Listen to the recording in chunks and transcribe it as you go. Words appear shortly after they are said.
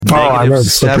I know the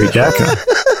slippery jacket.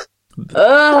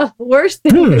 Worse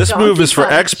than This move is for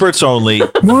experts only.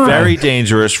 Why? Very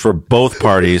dangerous for both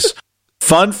parties.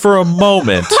 Fun for a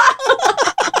moment,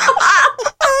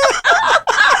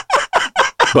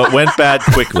 but went bad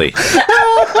quickly.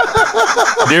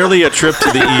 Nearly a trip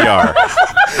to the ER.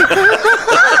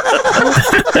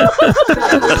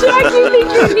 Jack, you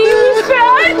think your knee was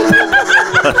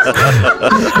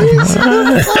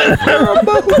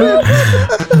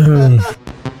bad?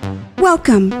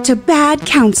 Welcome to Bad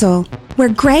Counsel, where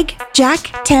Greg,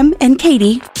 Jack, Tim, and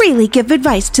Katie freely give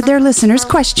advice to their listeners'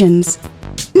 questions.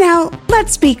 Now,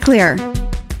 let's be clear.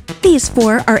 These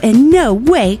four are in no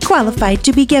way qualified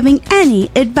to be giving any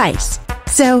advice,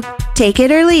 so take it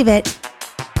or leave it.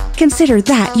 Consider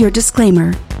that your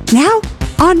disclaimer. Now,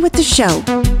 on with the show.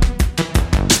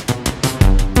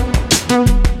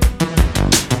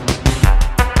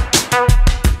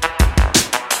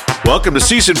 Welcome to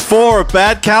season 4 of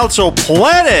Bad Counsel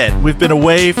Planet. We've been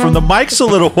away from the mics a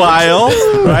little while,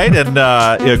 right? And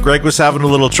Greg was having a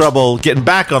little trouble getting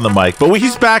back on the mic, but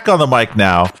he's back on the mic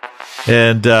now.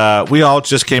 And we all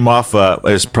just came off, it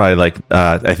was probably like,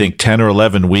 I think 10 or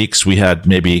 11 weeks. We had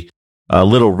maybe a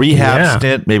little rehab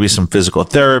stint, maybe some physical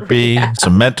therapy,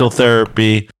 some mental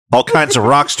therapy. All kinds of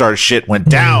rock star shit went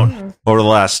down over the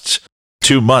last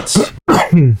 2 months,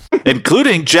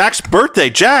 including Jack's birthday.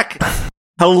 Jack,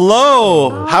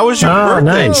 hello. How was your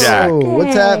birthday, nice. Jack? Oh,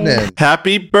 what's happening?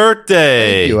 Happy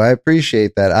birthday. Thank you. I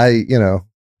appreciate that. I,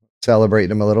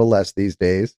 celebrating him a little less these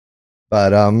days.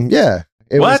 But yeah.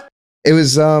 What? It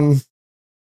was I've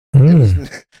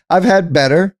had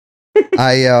better. Wait,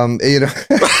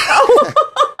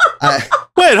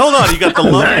 hold on. You got the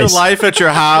love of your life at your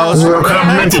house. Real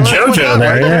compliment to JoJo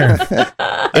there, yeah.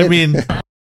 I mean,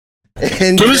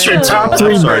 Give us your top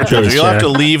 3 sorry, birthdays, Jojo. You'll have to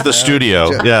Jack. leave the studio.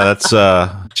 Yeah, that's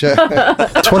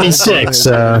 26.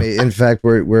 In fact,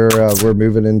 we're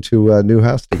moving into a new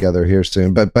house together here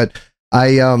soon. But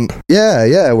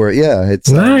it's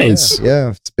Nice.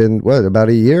 It's been about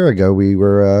a year ago we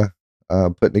were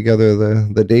putting together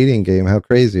the dating game. How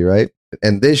crazy, right?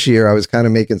 And this year I was kind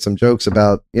of making some jokes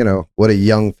about what a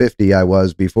young 50 I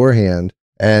was beforehand,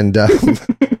 and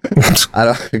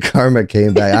karma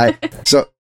came back. So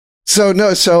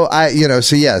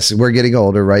yes, we're getting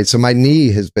older, right? So my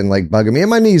knee has been like bugging me, and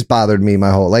my knee's bothered me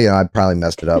my whole life. I probably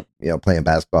messed it up, playing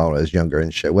basketball when I was younger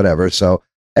and shit, whatever. So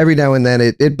every now and then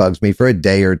it bugs me for a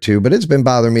day or two, but it's been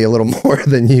bothering me a little more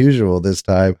than usual this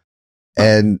time.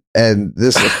 And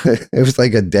this, it was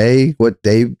like 2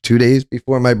 days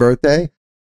before my birthday.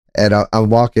 And I'm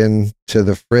walking to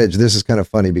the fridge. This is kind of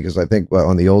funny because I think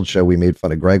on the old show, we made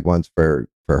fun of Greg once for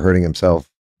hurting himself,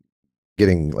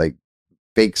 getting like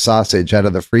fake sausage out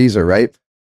of the freezer, right?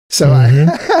 So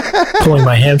Pulling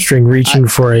my hamstring, reaching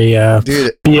for a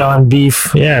Beyond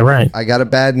Beef. Yeah, right. I got a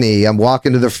bad knee. I'm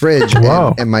walking to the fridge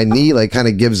and my knee like kind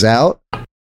of gives out.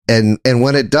 And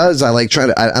when it does, I like try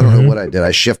to, I don't know what I did.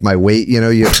 I shift my weight,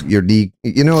 your knee,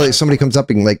 like somebody comes up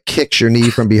and like kicks your knee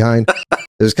from behind.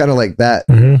 It was kind of like that.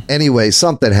 Anyway,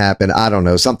 something happened. I don't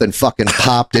know. Something fucking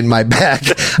popped in my back.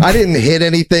 I didn't hit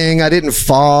anything. I didn't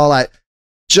fall.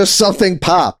 Just something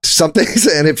popped,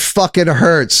 and it fucking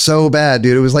hurts so bad,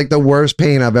 dude. It was like the worst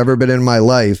pain I've ever been in my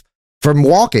life from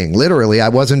walking. Literally, I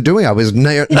was not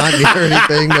near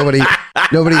anything. Nobody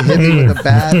hit me with a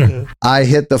bat. I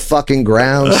hit the fucking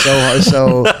ground so hard.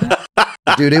 So,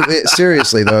 dude,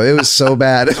 seriously though, it was so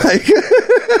bad. Like,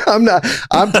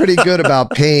 I'm pretty good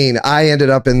about pain. I ended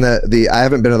up in I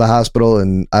haven't been to the hospital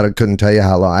and I couldn't tell you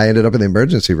how long. I ended up in the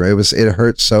emergency room. It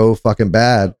hurt so fucking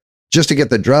bad. Just to get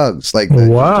the drugs, like to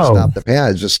stop the pain.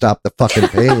 I just stopped the fucking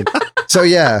pain. So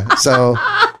yeah,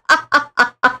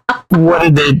 What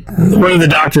did the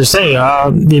doctors say?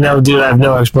 Dude, I have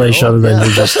no explanation other than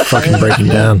you're just fucking breaking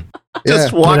down.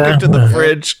 just walking to the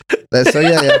fridge.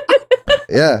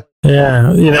 Yeah.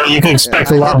 Yeah, you can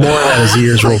expect a lot more of that as the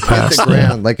years roll past. Hit the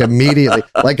ground, like immediately,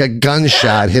 like a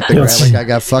gunshot hit the ground. Like I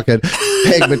got fucking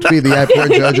pegged between the poor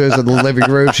JoJo's in the living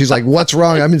room. She's like, "What's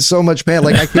wrong?" I'm in so much pain.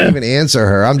 Like I can't even answer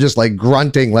her. I'm just like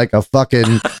grunting like a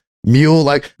fucking mule.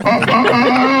 Like, she's like,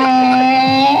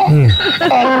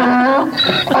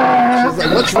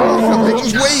 "What's wrong?" I'm like,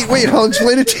 "Just wait. I'll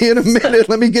explain it to you in a minute.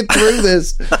 Let me get through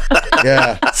this."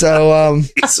 Yeah. So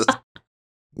so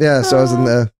I was in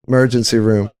the emergency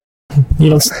room. You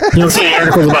don't see any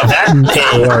articles about that in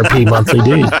AARP Monthly,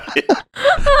 do you?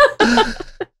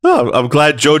 Oh, I'm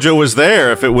glad JoJo was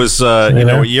there. If it was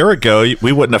a year ago,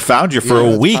 we wouldn't have found you for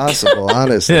a week. Possible,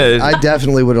 honestly. I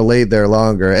definitely would have laid there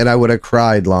longer, and I would have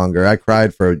cried longer. I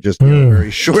cried for just a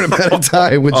very short amount of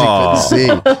time, which you couldn't see,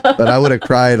 but I would have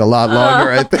cried a lot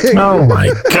longer, I think. Oh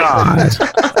my god!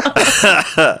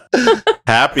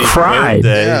 Happy Cried.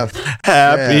 birthday. Yeah.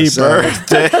 Happy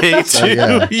birthday So, to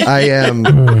yeah, you. I am.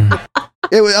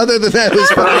 It was, other than that, it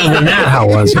was Other fun. than that, how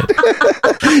was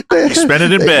it? You spent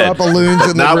it in They bed. brought balloons in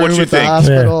the Not what room you at the think.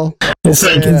 hospital. It's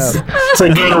like it's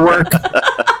like going to work.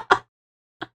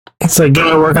 It's like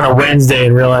going to work on a Wednesday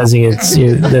and realizing it's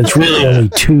that's really only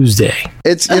Tuesday.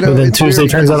 It's But then it's Tuesday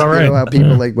weird turns out because, all You know right. how people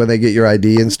Yeah. like when they get your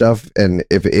ID and stuff, and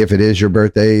if it is your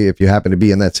birthday, if you happen to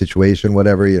be in that situation,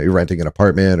 whatever, you're renting an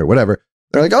apartment or whatever,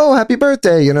 they're like, "Oh, happy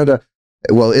birthday!"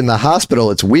 Well, in the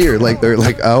hospital, it's weird. Like they're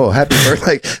like, "Oh, happy birthday!"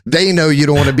 Like they know you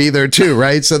don't want to be there too,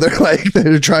 right? So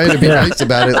they're trying to be Yeah. nice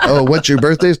about it. Oh, what's your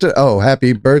birthday? Oh,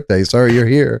 happy birthday! Sorry you're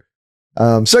here.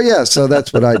 So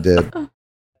that's what I did.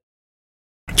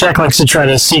 Jack likes to try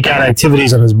to seek out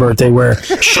activities on his birthday where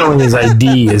showing his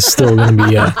ID is still going to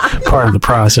be part of the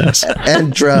process.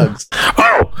 And drugs.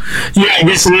 Oh, yeah, I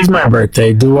guess it is my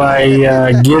birthday. Do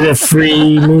I get a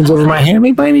free Moons Over My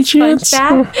Hammy by any Punch chance?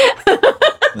 back.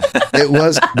 It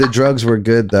was the drugs were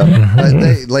good though. But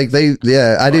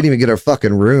I didn't even get a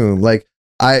fucking room. Like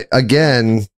they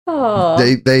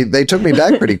took me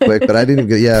back pretty quick, but I didn't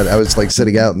get. Yeah, I was like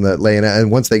sitting out in the laying out,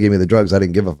 and once they gave me the drugs, I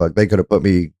didn't give a fuck. They could have put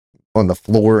me on the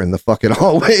floor in the fucking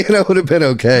hallway, and I would have been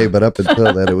okay. But up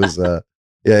until then, it was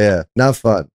not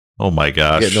fun. Oh my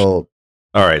gosh. Getting old.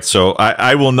 All right, so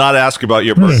I will not ask about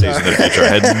your birthdays in the future.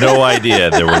 I had no idea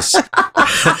there was.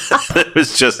 It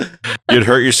was just you'd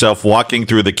hurt yourself walking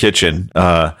through the kitchen.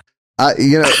 And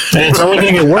it's only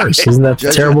going to get worse. Isn't that the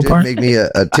Jojo terrible did part? make me a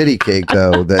titty cake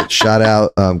though that shot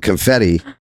out confetti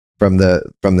from the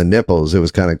nipples. It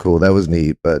was kind of cool. That was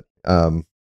neat, but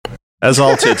As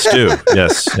all tits do.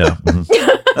 Yes. Yeah.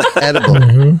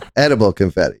 Mhm. edible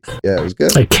confetti. Yeah, it was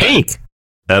good. A cake.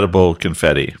 Edible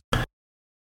confetti.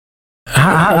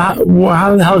 How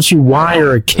the hell did you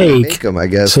wire a Make cake 'em, I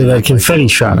guess. so that confetti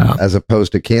shot out? As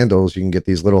opposed to candles, you can get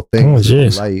these little things Oh, that you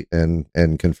jeez. light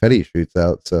and confetti shoots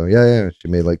out. So yeah, she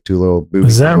made like two little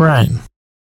boobies. Is that right?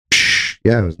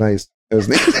 Yeah, it was nice. It was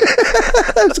neat.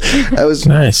 that was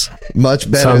Nice. much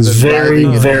better. Sounds than very,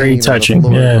 writing and very hanging on the touching,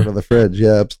 floor in yeah. front of the fridge.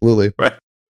 Yeah, absolutely. Right.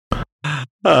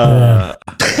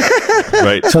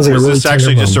 Sounds like a Was really this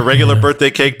actually tender just a moment. regular Yeah.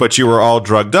 birthday cake, but you were all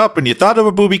drugged up and you thought of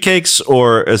a booby cakes,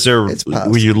 or is there It's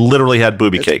possible. where you literally had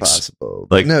booby It's cakes? possible.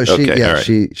 Like, no, okay, all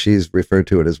right. she's referred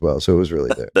to it as well, so it was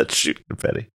really there. That's shoot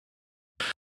confetti.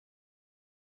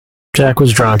 Jack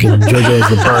was drunk and JoJo has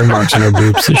the burn marks on her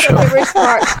boobs to show. They were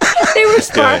They were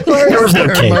sparklers. There was no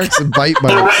Burn cake. marks and bite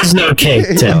There marks. was no cake,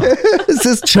 Tim. Is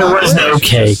this There was chocolate? no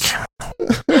cake.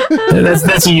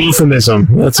 That's a euphemism.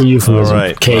 That's a All euphemism.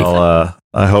 right. Cake. Well,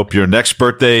 I hope your next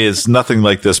birthday is nothing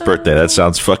like this birthday. That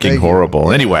sounds fucking Thank you.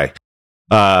 horrible. Anyway,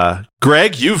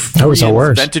 Greg, you've That was the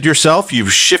worst. reinvented yourself.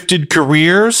 You've shifted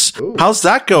careers. Ooh. How's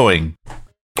that going?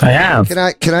 I have.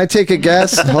 Can I take a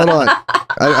guess? Hold on.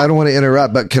 I don't want to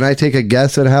interrupt, but can I take a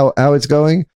guess at how it's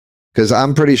going? Because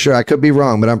I'm pretty sure, I could be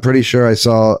wrong, but I'm pretty sure I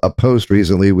saw a post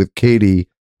recently with Katie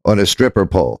on a stripper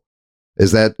pole.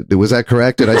 Was that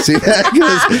correct? Did I see that?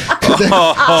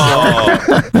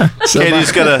 So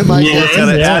Katie's gonna Yeah,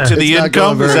 add to the it's not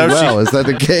income. going Is very that what well. Is that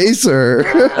the case, or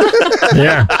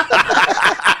Yeah.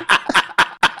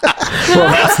 Well,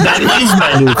 that is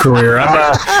my new career.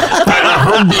 I'm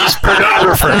a home-based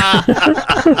pornographer.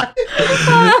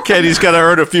 Katie's got to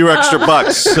earn a few extra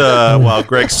bucks while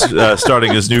Greg's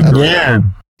starting his new career.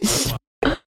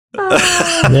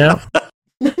 Yeah.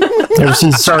 Ever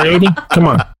seen Star 80? Come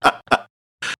on.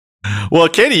 Well,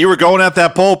 Katie, you were going at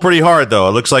that pole pretty hard, though.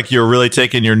 It looks like you're really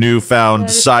taking your newfound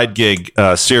side gig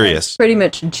serious. Pretty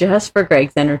much just for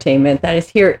Greg's entertainment. That is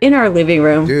here in our living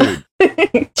room. dude,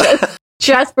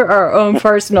 just for our own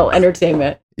personal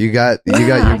entertainment. you got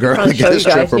your girl I'll to get show a you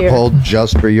guys stripper here. pole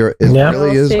just for your. It Yeah.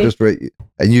 really is See? just for,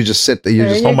 and you just sit there. You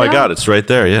There just you Oh my go. God, it's right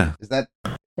there. Yeah. is that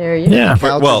There you Yeah.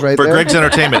 couch Well, is right for there? Greg's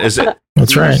entertainment, is it?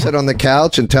 That's You right. sit on the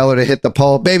couch and tell her to hit the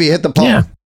pole. Baby, hit the pole. Yeah.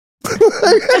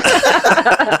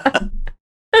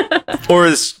 Or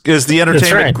is the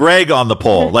entertainment right. Greg on the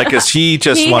pole? Like, is he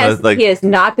just want to, like, he has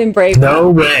not been brave. No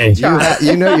way.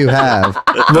 You know you have.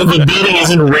 The building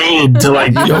isn't rated to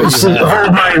like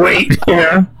hold my weight, you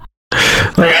know.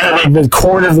 Like the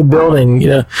core of the building, you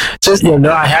know. Just no,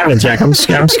 I haven't, Jack. I'm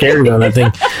scared on that thing,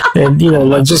 and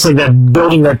like just like that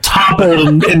building that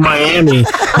toppled in Miami.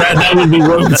 That would be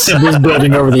what would send this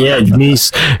building over the edge. Me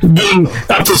being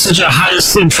up to such a high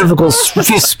centrifugal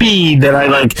speed that I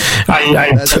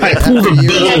pulled the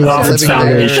building off its living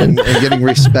there foundation. and getting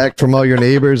respect from all your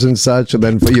neighbors and such, and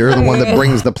then you're the one that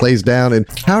brings the place down. And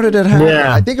how did it happen?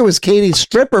 Yeah. I think it was Katie's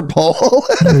stripper pole.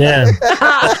 Yeah.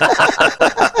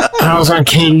 I was on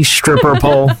Katie's stripper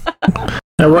pole.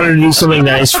 I wanted to do something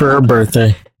nice for her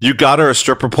birthday. You got her a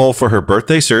stripper pole for her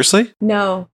birthday? Seriously?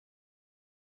 No.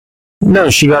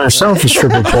 No, she got herself a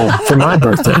stripper pole for my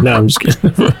birthday. No, I'm just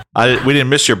kidding. We didn't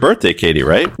miss your birthday, Katie,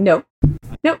 right? Nope.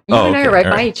 You and I are right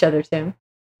by each other, Tim.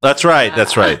 That's right.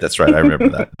 I remember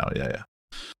that. Oh, yeah.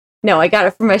 No, I got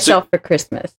it for myself for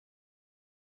Christmas.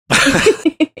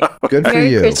 Good for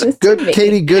Merry you. Christmas Good, to me.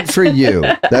 Katie, good for you.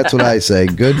 That's what I say.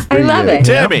 Good for you. I love it.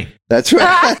 Tammy. That's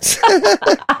right.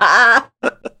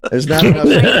 There's not enough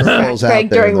stripper poles out Greg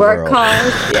there in during the work world.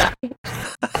 calls.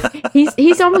 Yeah.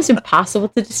 He's almost impossible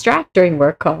to distract during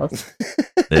work calls.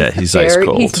 Yeah, he's ice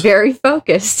cold. He's very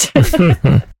focused.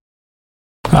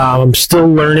 I'm still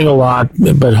learning a lot,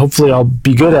 but hopefully I'll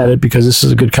be good at it because this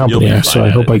is a good company. So I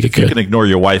hope I get If you good. can ignore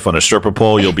your wife on a stripper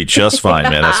pole, you'll be just fine,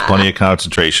 man. That's plenty of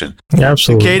concentration.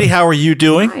 Absolutely. Katie, how are you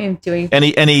doing? I am doing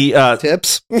Any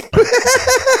Tips?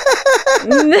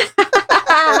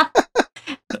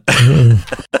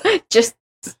 just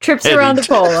trips around the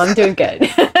pole. I'm doing good.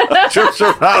 trips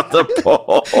around the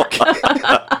pole?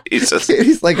 Jesus.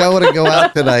 Katie's like, I want to go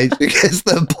out tonight because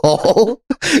the pole.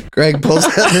 Greg pulls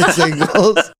out the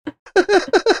signals.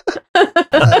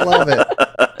 I love it.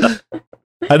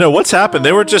 I know what's happened.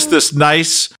 They were just this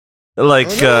nice,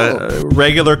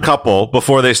 regular couple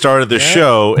before they started the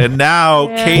show, and now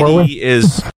Katie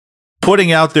is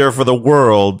putting out there for the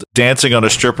world dancing on a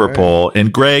stripper pole,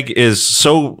 and Greg is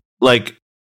so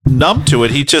numb to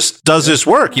it. He just does his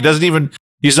work.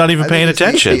 He's not even paying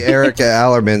attention. The Erica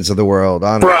Allermans of the world,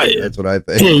 honestly. Right. That's what I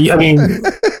think. Yeah, I mean,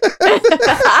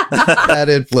 Bad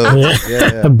influence.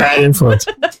 Yeah. a bad influence.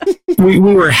 We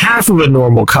were half of a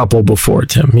normal couple before,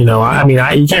 Tim. You know,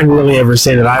 you can't really ever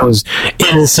say that I was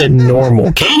innocent and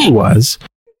normal. Katie was,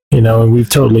 and we've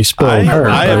totally spoiled her.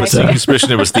 I have a sneaking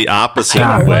suspicion it was the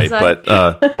opposite way, but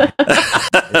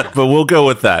but we'll go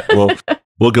with that.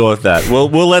 We'll go with that.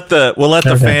 We'll let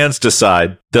the fans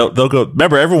decide. They'll go.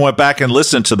 Remember, everyone went back and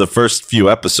listened to the first few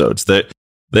episodes.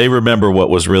 They remember what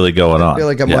was really going on. I feel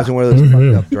like I'm watching one of those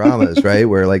fucked up dramas, right?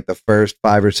 Where the first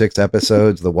 5 or 6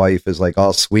 episodes, the wife is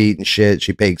all sweet and shit.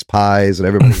 She bakes pies and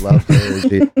everybody loves her.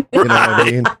 She, you know what I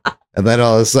mean? And then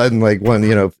all of a sudden, when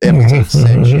episode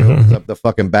 6, she opens up the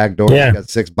fucking back door. Yeah. She got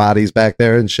 6 bodies back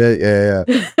there and shit. Yeah.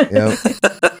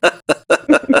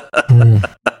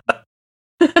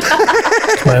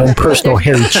 My own personal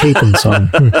Harry Chapin song.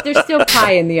 There's still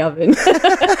pie in the oven.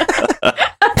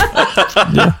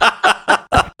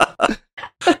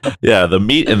 Yeah, the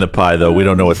meat in the pie, though, we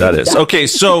don't know what that is. Okay,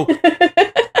 so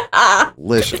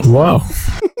Delicious. Wow.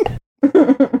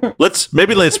 let's make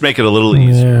it a little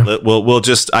easier. Yeah. We'll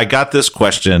just. I got this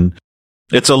question.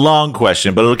 It's a long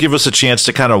question, but it'll give us a chance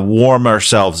to kind of warm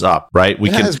ourselves up, right? We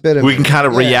can kind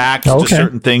of react to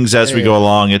certain things as we go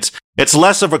along. It's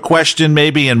less of a question,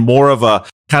 maybe, and more of a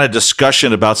kind of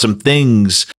discussion about some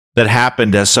things that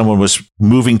happened as someone was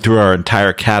moving through our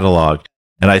entire catalog.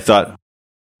 And I thought,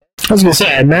 I was going to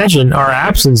say, I imagine our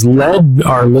absence led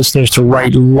our listeners to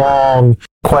write long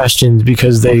questions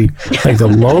because they,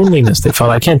 the loneliness they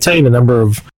felt. I can't tell you the number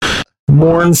of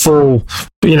mournful,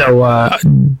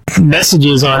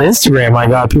 messages on Instagram I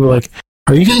got. People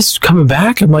are you guys coming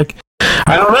back? I'm like,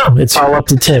 I don't know. It's all up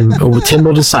to Tim. Tim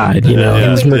will decide.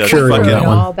 He's mercurial on that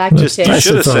one. Back to Tim. you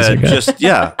should have said,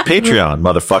 Patreon,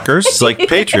 motherfuckers. It's like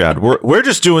Patreon. We're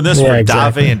just doing this for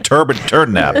exactly. Dave and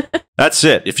Turnap. That's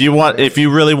it. If you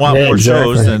really want more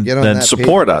shows, then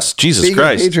support us. Jesus Speaking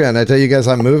Christ. of Patreon, I tell you guys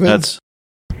I'm moving out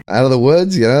of the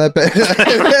woods.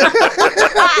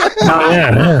 Oh,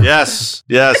 yeah. Yes.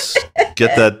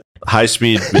 Get that high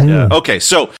speed. Yeah. Okay,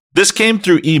 so this came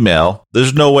through email.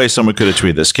 There's no way someone could have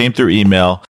tweeted this. Came through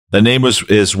email. The name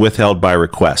is withheld by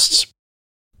requests.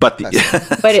 But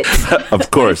it's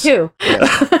of course. too.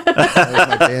 That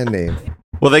was my band name.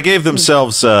 Well, they gave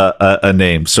themselves a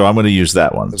name, so I'm going to use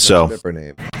that one. That's So, my stripper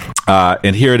name.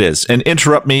 and here it is. And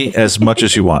interrupt me as much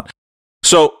as you want.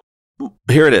 So,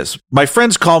 here it is. My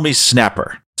friends call me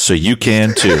Snapper, so you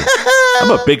can too.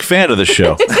 I'm a big fan of the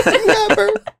show.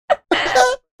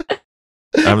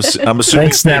 I'm assuming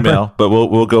Thanks, female, but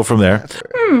we'll go from there.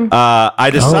 I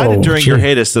decided during your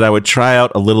hiatus that I would try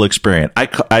out a little experiment. I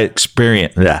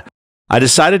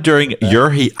decided during your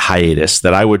hiatus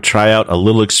that I would try out a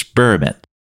little experiment.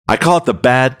 I call it the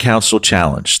Bad Counsel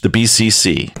Challenge, the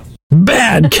BCC.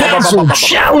 Bad Counsel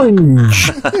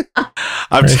Challenge.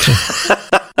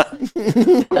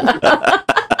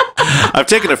 I've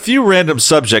taken a few random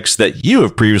subjects that you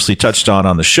have previously touched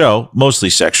on the show, mostly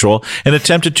sexual, and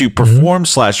attempted to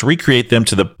perform/recreate them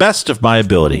to the best of my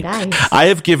ability. Nice. I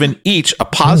have given each a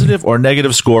positive or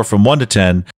negative score from 1 to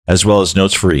 10, as well as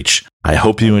notes for each. I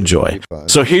hope you enjoy.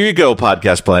 So here you go,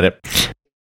 Podcast Planet.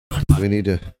 We need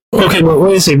to. Okay, but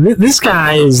wait a second. This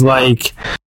guy is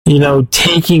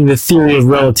taking the theory of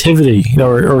relativity,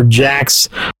 or Jack's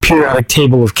periodic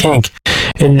table of kink,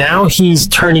 and now he's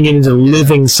turning it into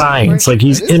living science. Like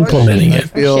he's implementing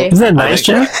it. Isn't that nice,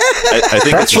 Jack? I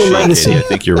think That's it's your a shame, legacy. Katie. I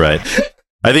think you're right.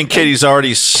 I think Katie's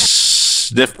already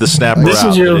sniffed the snapper This is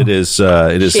out. your- It is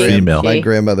female. My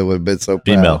grandmother would have been so proud.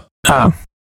 Female.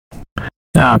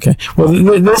 Oh, okay. Well,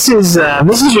 this is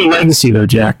your legacy, though,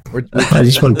 Jack. I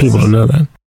just want people to know that.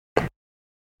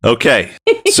 Okay.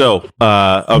 So,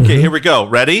 here we go.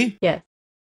 Ready? Yes.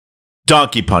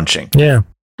 Donkey punching. Yeah.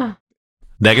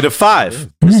 -5.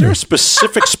 Is there a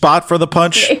specific spot for the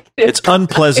punch? It's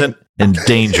unpleasant and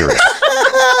dangerous.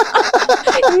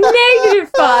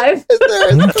 -5. Is there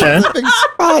a Okay. specific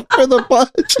spot for the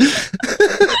punch?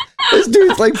 This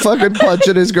dude's like fucking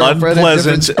punching his girlfriend in different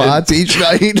Unpleasant spots each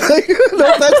night. Like,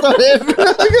 no, that's not him.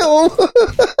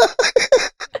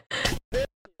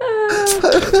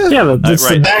 Yeah, it's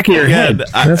the back of your head.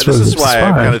 That's this what is it's why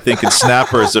I'm for. kind of thinking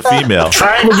snapper is a female.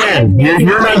 Try it again.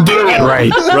 You're not doing it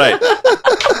right. Right.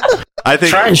 I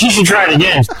think She should try it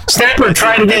again. Snapper,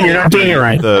 try it again. You're not doing it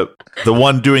right. the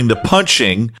one doing the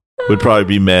punching would probably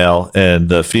be male, and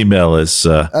the female is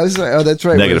I was like, oh, that's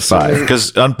right. -5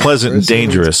 because unpleasant and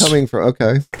dangerous. Coming from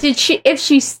If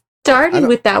she started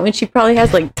with that one, she probably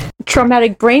has like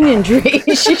traumatic brain injury.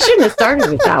 She shouldn't have started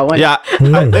with that one. Yeah,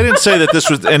 they didn't say that this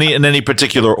was in any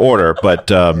particular order, but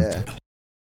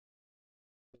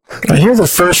I hear the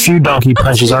first few donkey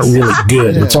punches aren't really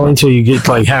good. It's only until you get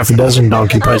like half a dozen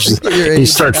donkey punches you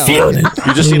start feeling it.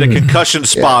 you just need a concussion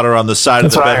spotter on the side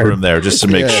That's of the what I bedroom there just to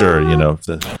make sure,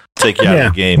 to take you out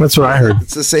of the game. That's what I heard.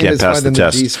 It's the same Can't as pass the finding the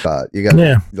test. G spot. You got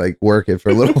to like work it for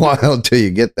a little while until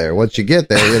you get there. Once you get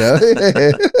there,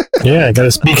 Yeah, I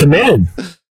gotta be committed.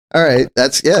 All right,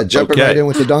 that's jumping Okay. right in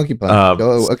with the donkey punch.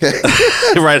 Go, okay.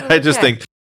 Right, I just think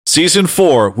season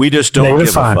 4, we just don't give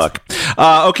 -5. a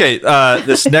fuck.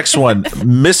 This next one,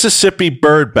 Mississippi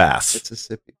bird bath.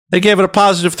 Mississippi. They gave it a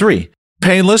 +3.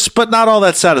 Painless, but not all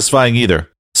that satisfying either.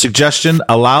 Suggestion,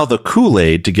 allow the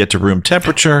Kool-Aid to get to room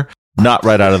temperature, not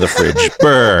right out of the fridge.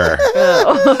 Brr.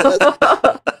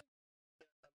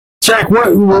 Jack,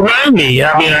 remind me.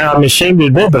 I mean, I'm ashamed to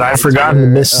admit, but I've forgotten the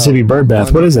Mississippi bird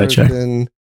bath. What is that, Jack? Person,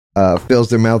 fills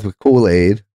their mouth with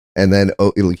Kool-Aid and then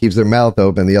it keeps their mouth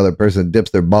open. The other person dips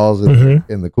their balls in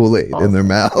the Kool-Aid in their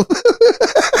mouth.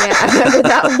 Yeah, I remember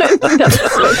that one. That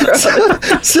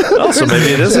was so gross. Also,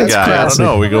 maybe it is a That's guy. I don't classic.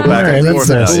 know. We go back and All right, forth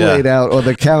that's now. Kool-Aid Yeah. out on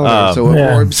the counter so it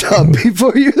yeah. warms up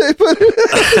before they put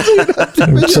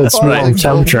it. So it's room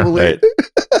temperature. Right.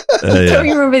 Don't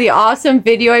you remember the awesome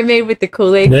video I made with the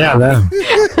Kool-Aid? Yeah, that.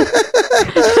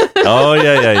 Oh,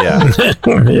 yeah.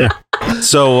 Yeah.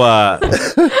 So,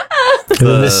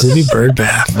 The Mississippi bird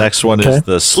bath. next one Okay. is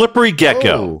the slippery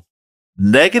gecko. Oh.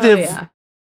 Negative. Oh, yeah.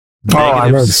 Oh, I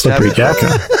know the slippery 7.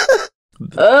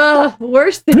 gecko.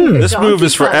 Worse than the This donkey move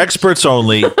is for punch. experts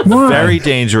only. Why? Very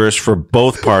dangerous for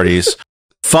both parties.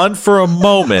 Fun for a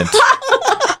moment,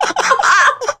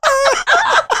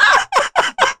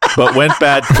 but went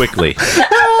bad quickly.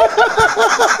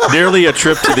 Nearly a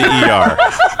trip to the ER.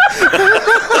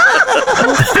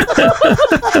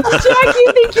 Jack,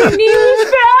 you think your knee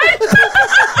was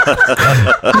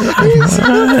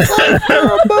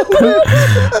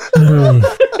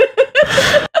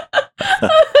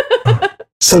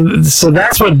So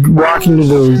that's what walking to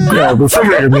the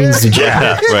refrigerator means to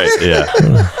Jack. Yeah, right, yeah.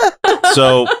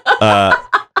 So,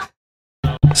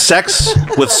 sex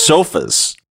with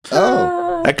sofas.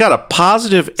 Oh. I got a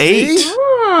 +8.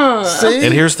 See?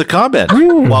 And here's the comment.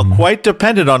 While quite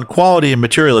dependent on quality and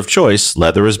material of choice,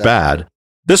 leather is bad.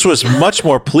 This was much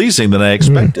more pleasing than I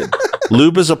expected.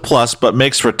 Lube is a plus, but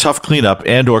makes for tough cleanup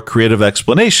and or creative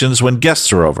explanations when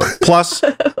guests are over. Plus,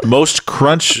 most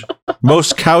couch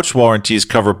warranties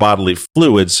cover bodily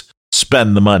fluids.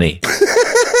 Spend the money.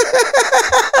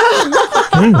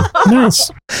 Nice.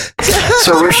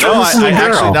 So we're sure No, this is a I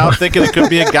actually girl. now I'm thinking it could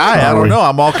be a guy. I don't know.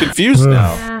 I'm all confused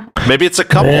now. Yeah. Maybe it's a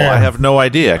couple. Yeah. I have no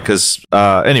idea. Because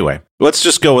anyway, let's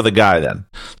just go with a guy then.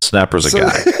 Snapper's a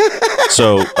guy.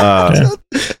 So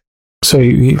So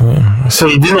you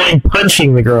didn't like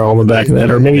punching the girl on the back of the head,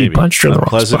 or maybe you punched her in the wrong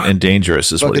pleasant spot. and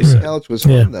dangerous is what he Fucking said. couch was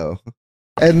Yeah. fun though,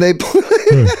 and they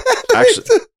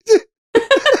Actually,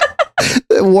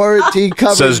 the warranty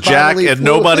covers says Jack bodily and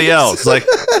nobody else. fluids.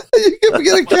 Like You can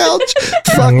get a couch,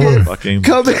 fucking.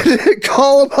 come in and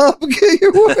call them up and get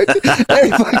your warranty. Hey,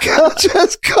 my couch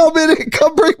has come in and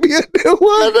come bring me a new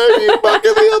one. And you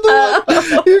fucking the other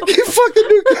one. You get fucking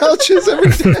new couches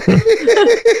every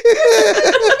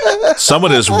day.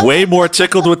 Someone is way more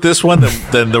tickled with this one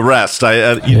than the rest.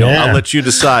 Yeah. I'll let you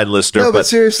decide, listener. No, but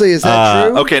seriously, is that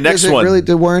true? okay, next Does it one. Really,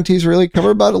 do warranties really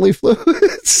cover bodily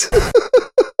fluids?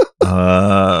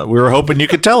 We were hoping you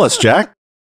could tell us, Jack.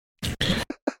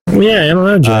 Yeah, I don't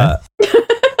know, Jack.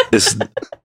 Is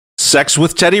sex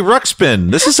with Teddy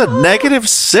Ruxpin. This is a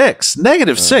 -6.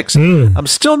 -6. I'm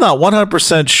still not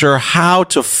 100% sure how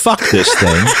to fuck this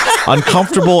thing.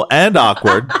 Uncomfortable and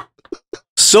awkward.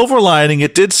 Silver lining,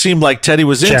 it did seem like Teddy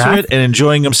was into Jack? it and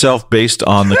enjoying himself based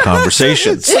on the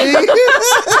conversations.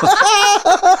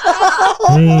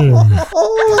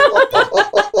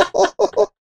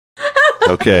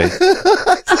 Okay.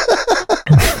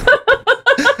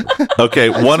 Okay,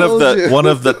 one of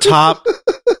the top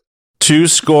two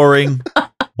scoring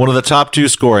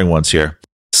ones here.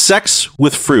 Sex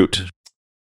with fruit.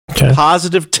 Okay.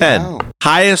 +10. Wow.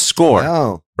 Highest score.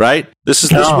 Wow. Right?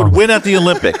 This would win at the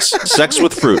Olympics. Sex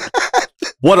with fruit.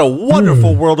 What a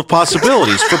wonderful world of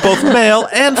possibilities for both male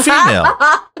and female.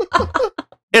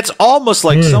 It's almost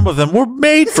like some of them were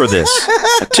made for this.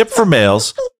 A tip for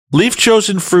males: leave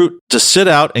chosen fruit to sit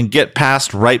out and get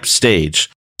past ripe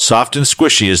stage. Soft and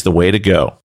squishy is the way to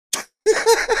go.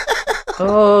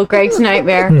 Oh, Greg's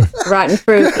nightmare. Rotten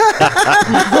fruit.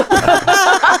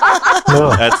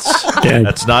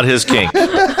 That's not his kink.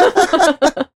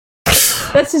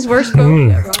 That's his worst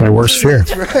phobia. It's my worst fear.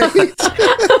 Right? This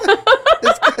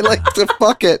guy likes to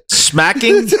fuck it.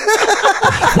 Smacking?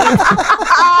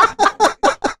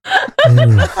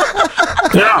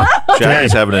 Yeah. Jack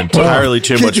is having entirely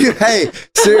too much. Hey,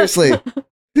 seriously.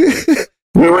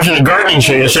 We were in a gardening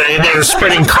show yesterday, and they were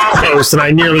spreading compost, and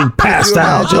I nearly passed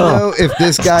out. Imagine, though, if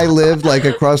this guy lived like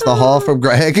across the hall from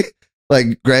Greg,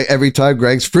 like Greg, every time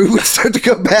Greg's fruit would start to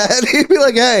go bad, he'd be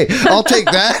like, "Hey, I'll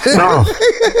take that." No.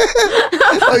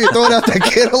 Oh, you're throwing out that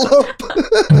cantaloupe.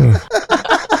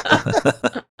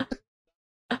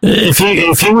 If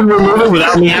he would remove it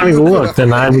without me having to look,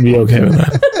 then I would be okay with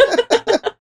that.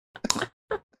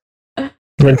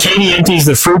 When Katie empties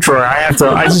the fruit drawer, I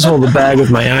just hold the bag with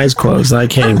my eyes closed. I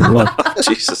can't even look.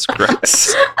 Jesus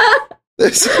Christ.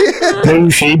 Maybe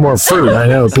you should eat more fruit. I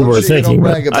know people are thinking,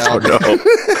 but I don't know.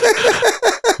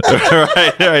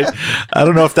 Right. I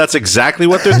don't know if that's exactly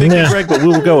what they're thinking, Greg, but we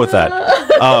will go with that.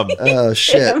 Oh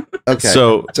shit. Okay.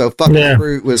 So fucking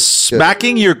fruit was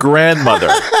smacking your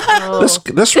grandmother.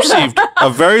 This received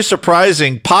a very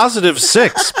surprising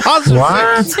 +6.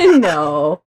 What? 6.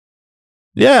 No.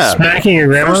 Yeah. Smacking your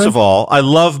grandmother? First of all, I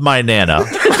love my Nana.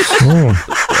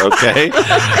 Okay.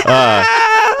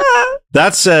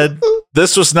 That said,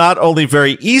 this was not only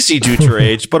very easy due to her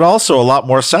age, but also a lot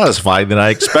more satisfying than I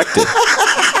expected.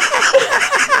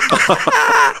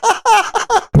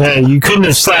 Man, you couldn't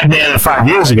have slapped Nana 5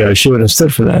 years ago. She would have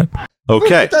stood for that.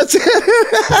 Okay. That's it.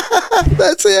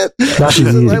 That's it. Not easy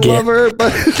to I get. love her,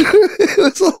 but it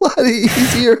was a lot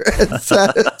easier and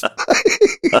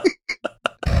satisfying.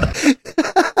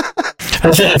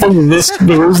 I think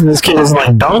the reason this kid doesn't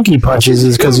like donkey punches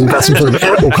is because he's got some sort of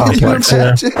animal complex.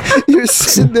 You're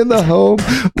sitting in the home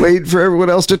waiting for everyone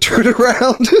else to turn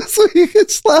around so you can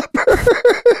slap her.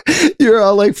 You're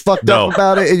all like fucked up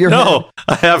about it in your head.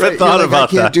 I haven't thought like,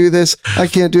 about that. I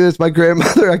can't do this. My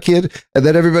grandmother, I can't. And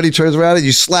then everybody turns around and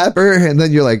you slap her, and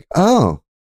then you're like, oh,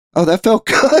 that felt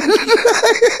good.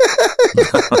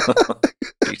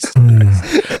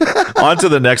 On to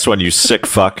the next one, you sick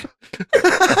fuck.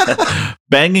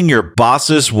 Banging your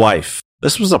boss's wife.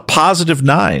 This was a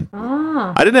 +9.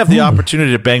 I didn't have the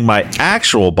opportunity to bang my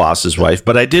actual boss's wife,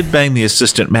 but I did bang the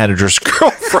assistant manager's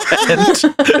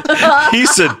girlfriend.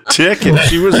 He's a dick and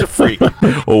she was a freak.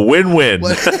 A win-win.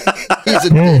 He's a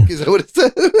dick, is that what it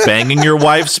said? Banging your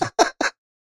wife's...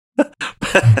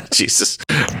 Jesus.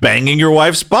 Banging your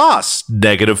wife's boss.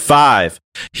 -5.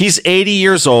 He's 80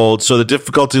 years old, so the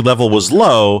difficulty level was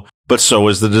low, but so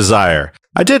was the desire.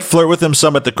 I did flirt with him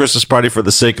some at the Christmas party for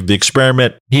the sake of the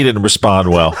experiment. He didn't respond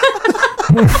well.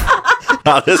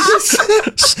 Now, this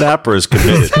snapper is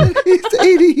committed. He's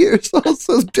 80 years old,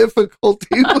 so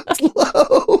difficulty was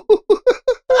low.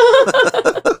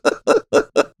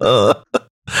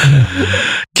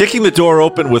 Kicking the door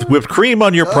open with whipped cream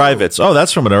on your privates. Oh,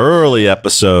 that's from an early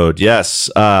episode. Yes.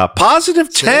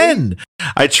 +10.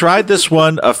 I tried this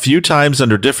one a few times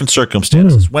under different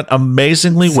circumstances. Went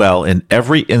amazingly well in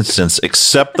every instance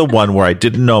except the one where I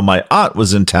didn't know my aunt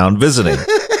was in town visiting.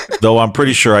 Though I'm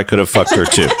pretty sure I could have fucked her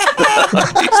too.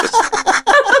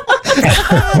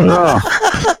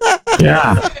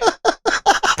 Yeah.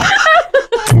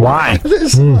 Why?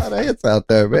 There's a lot of hits out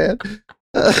there, man.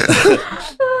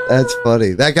 That's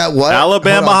funny. That got what?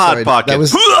 Alabama Hot Pocket. That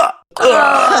was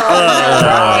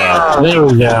There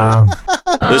we go.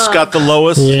 This got the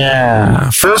lowest. Yeah.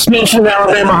 First mention of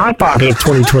Alabama Hot Pocket of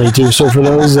 2022. So for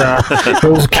those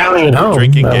counting at home,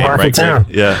 Drinking game, mark right it down.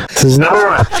 there. Yeah. This is number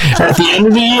one. At the end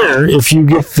of the year, if you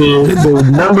get the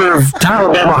number of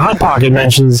Alabama Hot Pocket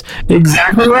mentions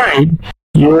exactly right,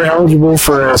 you're eligible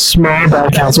for a small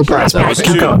Bad Council prize That pack. was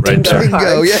Keep two, going, right Tim. there.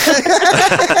 Bingo, yeah.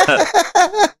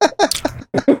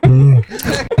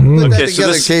 Okay, so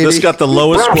this got the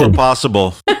lowest score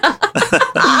possible.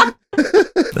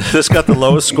 This got the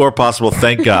lowest score possible,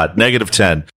 thank God.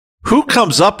 -10. Who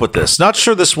comes up with this? Not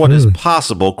sure this one is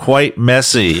possible. Quite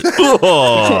messy.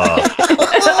 Oh.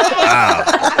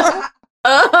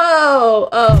 Wow.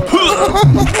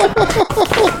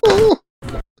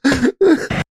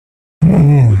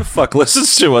 Who the fuck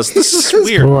listens to us? This is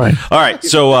weird. Boy. All right,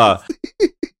 so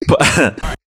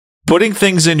putting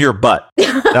things in your butt.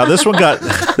 Now this one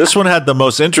had the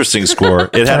most interesting score.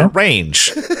 It had a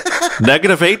range,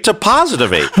 -8 to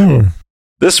 +8.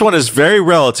 This one is very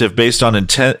relative based on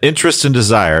interest and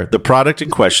desire, the product in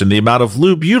question, the amount of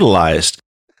lube utilized.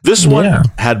 This one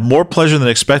had more pleasure than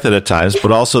expected at times,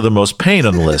 but also the most pain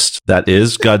on the list. That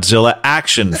is Godzilla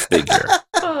action figure.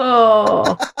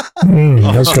 Oh.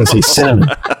 I was going to say cinnamon.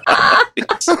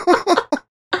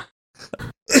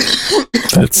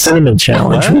 That cinnamon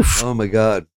challenge. Oof. Oh my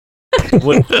God.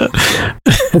 What,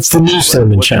 It's the new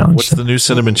cinnamon challenge. What's the new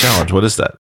cinnamon challenge? What is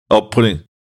that? Oh, putting.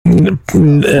 I'm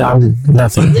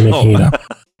nothing, making it up.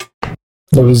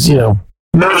 It was, remember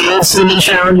the old cinnamon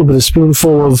challenge? You put a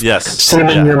spoonful of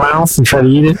cinnamon in your mouth and try to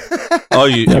eat it? Oh,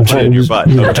 you put it in your butt.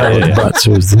 You're talking about butt,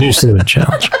 so it was the new cinnamon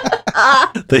challenge.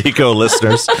 There you go,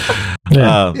 listeners.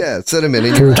 Yeah, cinnamon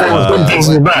in your butt.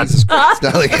 Jesus Christ.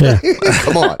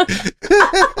 Come on.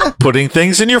 Putting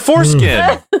things in your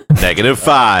foreskin.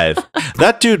 -5.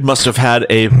 That dude must have had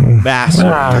a massive.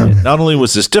 Not only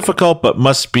was this difficult, but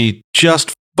must be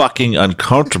just fucking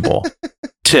uncomfortable.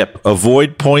 Tip: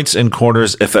 avoid points and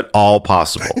corners if at all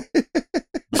possible.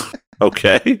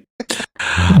 Okay.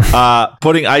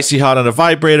 Putting icy hot on a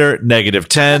vibrator,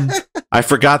 -10. I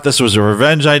forgot this was a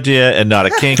revenge idea and not a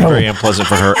kink. Very unpleasant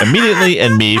for her immediately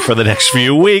and me for the next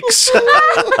few weeks.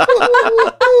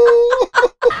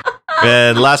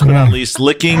 And last but not least,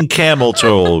 licking camel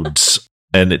toads.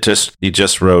 And he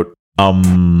just wrote,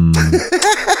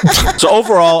 So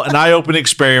overall, an eye-opening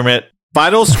experiment.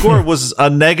 Final score was a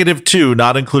 -2,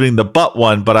 not including the butt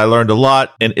one, but I learned a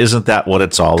lot, and isn't that what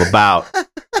it's all about?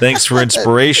 Thanks for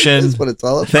inspiration. That's what it's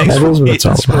all about. Thanks for the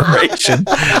inspiration.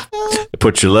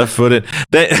 Put your left foot in.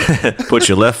 Put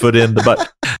your left foot in the butt.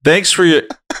 Thanks for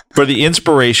the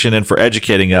inspiration and for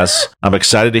educating us. I'm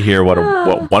excited to hear what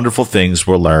wonderful things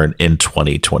we'll learn in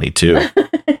 2022.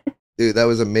 Dude, that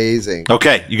was amazing.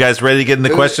 Okay, you guys ready to get into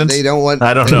questions? They don't want.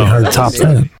 I don't know.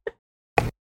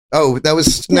 Oh, that was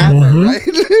Snapper, right?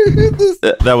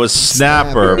 That was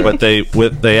Snapper, but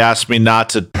they asked me not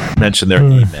to mention their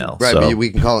email. Right, so. but we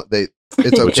can call it.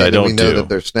 It's okay that we know that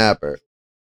they're Snapper.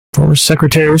 Former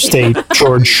Secretary of State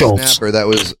George Shultz. Snapper, that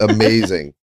was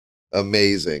amazing,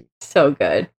 amazing. So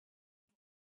good.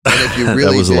 And if you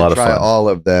really did try all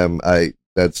of them,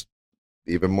 that's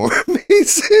even more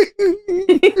amazing.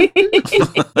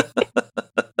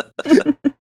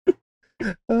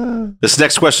 This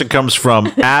next question comes from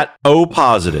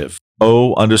 @O_positive.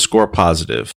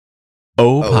 O_positive.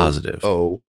 O positive.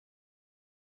 Oh.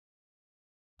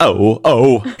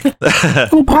 Oh,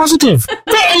 positive.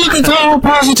 Hey, look at O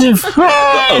positive.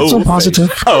 Oh, it's so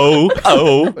positive.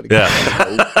 Yeah.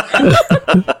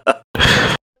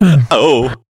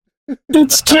 Oh.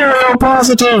 It's stereo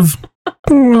positive.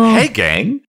 Hey,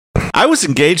 gang. I was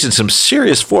engaged in some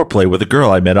serious foreplay with a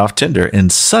girl I met off Tinder,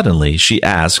 and suddenly she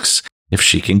asks if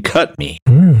she can cut me.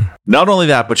 Not only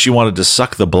that, but she wanted to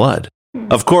suck the blood.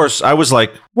 Of course, I was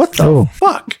like, what the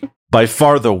fuck? By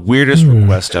far the weirdest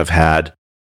request I've had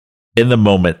in the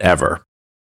moment ever.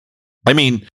 I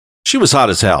mean, she was hot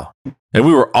as hell, and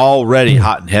we were already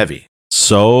hot and heavy.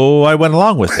 So I went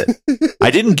along with it.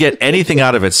 I didn't get anything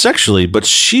out of it sexually, but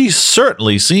she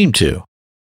certainly seemed to.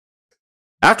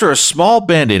 After a small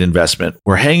Band-Aid investment,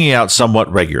 we're hanging out somewhat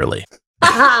regularly.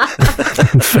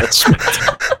 Investment.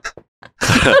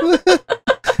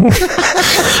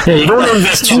 Yeah, you don't want to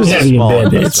invest too heavy in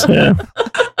Band-Aids. Yeah.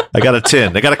 I got a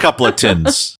tin. I got a couple of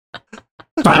tins.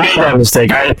 I made that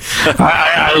mistake.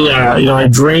 I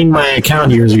drained my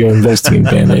account years ago investing in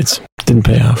Band-Aids. Didn't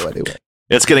pay off.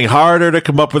 It's getting harder to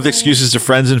come up with excuses to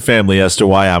friends and family as to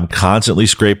why I'm constantly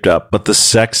scraped up, but the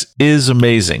sex is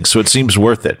amazing, so it seems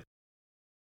worth it.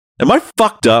 Am I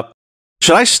fucked up?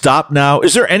 Should I stop now?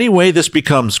 Is there any way this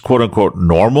becomes quote-unquote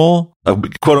normal?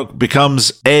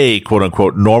 Becomes a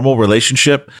quote-unquote normal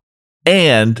relationship?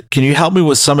 And can you help me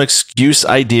with some excuse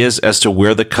ideas as to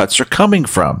where the cuts are coming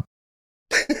from?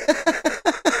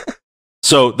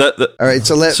 So all right.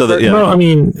 So Well, I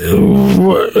mean,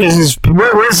 where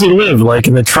does he live? Like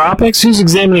in the tropics? Who's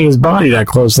examining his body that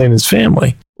closely in his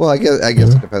family? Well, I guess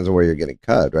it depends on where you're getting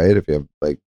cut, right? If you have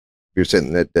if you're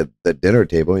sitting at the dinner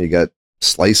table and you got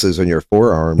slices on your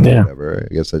forearm or whatever,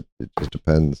 I guess it just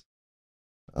depends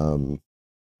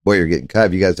where you're getting cut.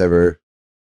 Have you guys ever?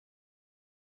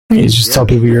 You just tell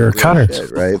people you're a cutter,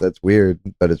 right? That's weird,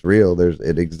 but it's real.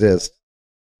 It exists.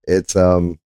 It's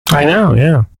I know,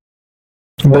 yeah.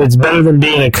 But it's better than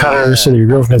being a cutter so that your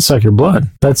girlfriend can suck your blood.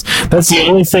 That's the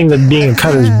only thing that being a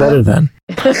cutter is better than.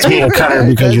 It's being a cutter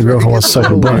because your girlfriend wants to suck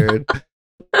your blood.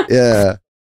 Yeah.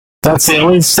 That's the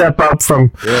only step up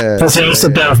from. Yeah, that's the only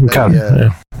step down from cutter.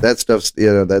 Yeah. That stuff's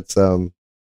that's. Do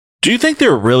you think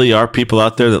there really are people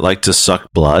out there that like to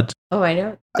suck blood? Oh, I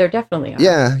know. There definitely are.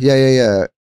 Yeah.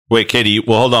 Wait, Katie.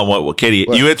 Well, hold on. What Katie?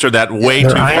 You answered that way too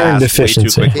iron fast,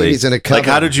 deficiency. way too quickly. Katie's in a cover. Like,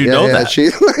 how did you know that?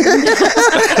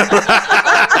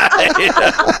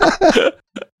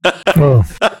 Oh.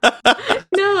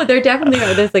 No, there definitely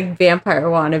are. There's like vampire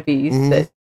wannabes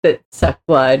that suck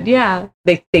blood. Yeah,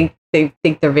 they think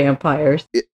they're vampires.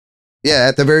 Yeah,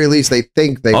 at the very least, they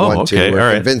think they want to,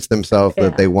 or convince themselves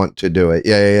that they want to do it.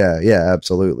 Yeah,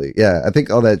 absolutely. Yeah, I think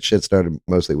all that shit started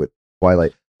mostly with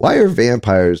Twilight. Why are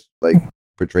vampires like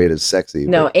portrayed as sexy?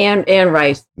 No, and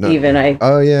Rice even. I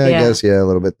guess a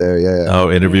little bit there. Yeah. Oh,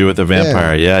 Interview with the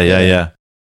Vampire. Yeah.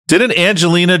 Didn't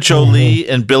Angelina Jolie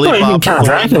and Billy Bob have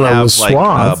like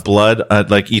blood,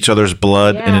 like each other's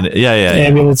blood? Yeah.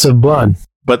 Amulets of blood.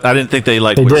 But I didn't think they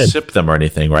would sip them or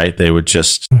anything, right? They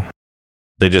just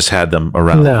had them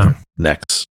around their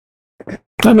necks.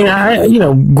 I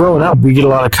mean, growing up, we get a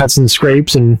lot of cuts and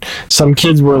scrapes, and some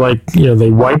kids were like,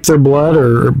 they wipe their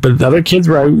blood, but other kids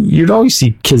were, you'd always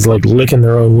see kids like licking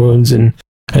their own wounds, and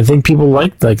I think people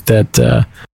liked like that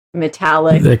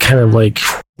metallic, that kind of like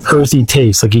earthy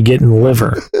taste, like you get in the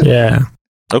liver. Yeah.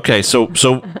 Okay, so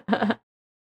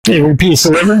a piece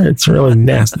of liver, it's really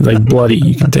nasty, like bloody.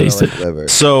 You can taste it. Liver.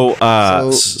 So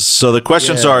the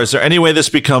questions are: is there any way this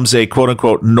becomes a quote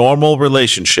unquote normal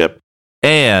relationship?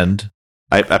 And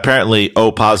apparently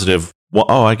O positive. Well,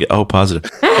 I get O positive.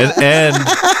 And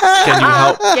can you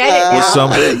help with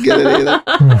some?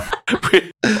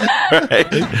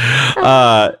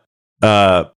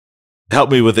 Right. Help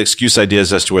me with excuse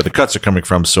ideas as to where the cuts are coming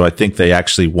from. So I think they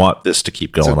actually want this to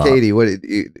keep going on. Katie, what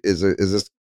is this?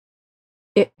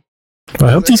 I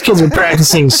hope these kids are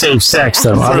practicing safe sex,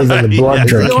 though, other than the blood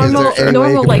drink.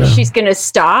 Normal, like she's going to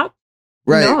stop.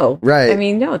 Right. No. Right. I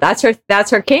mean, no, that's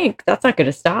her kink. That's not going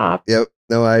to stop. Yep.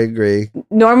 No, I agree.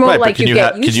 Normal, right, like you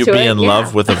get used to it. Can you be in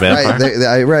love with a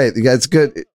vampire? Right. That's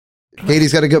good.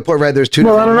 Katie's got a good point, right? There's two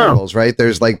different normals, right?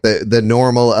 There's like the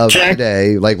normal of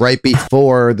today, like right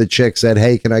before the chick said,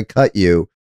 "Hey, can I cut you?"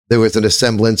 There was a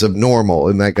semblance of normal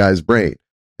in that guy's brain,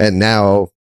 and now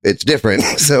it's different.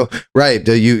 So, right,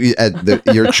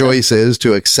 your choice is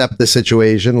to accept the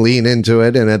situation, lean into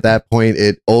it, and at that point,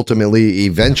 it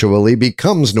eventually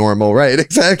becomes normal, right?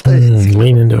 Exactly.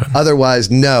 Lean into it. Otherwise,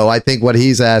 no. I think what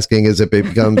he's asking is if it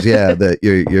becomes,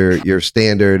 your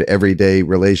standard everyday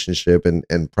relationship,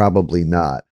 and probably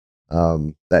not.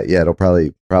 It'll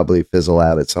probably fizzle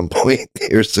out at some point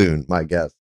here soon. My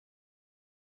guess.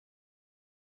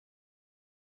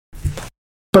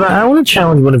 But I want to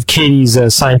challenge one of Katie's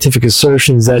scientific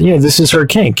assertions that this is her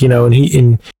kink,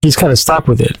 and he's kind of stuck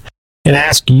with it, and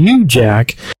ask you,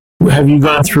 Jack, have you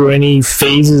gone through any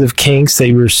phases of kinks that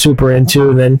you were super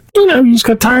into, and then you just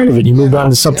got tired of it, and you moved on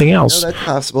to something else? No, that's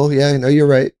possible. Yeah, I know you're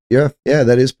right. Yeah,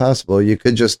 that is possible. You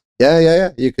could just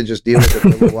you could just deal with it for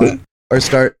a little while, or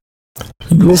start.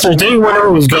 Listeners, do you wonder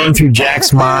what was going through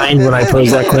Jack's mind when I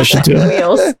posed that question to him?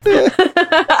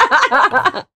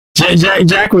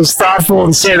 Jack was thoughtful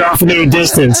and stared off into a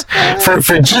distance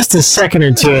for just a second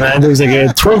or two, and there was like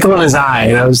a twinkle in his eye,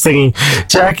 and I was thinking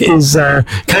Jack is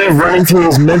kind of running through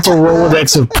his mental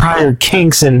Rolodex of prior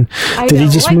kinks, and did he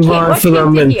just move on for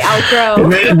them? And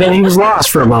then he was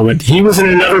lost for a moment. He was in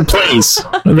another place,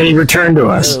 and then he returned to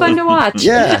us. It's fun to watch.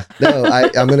 Yeah, no,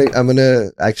 I'm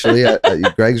gonna actually.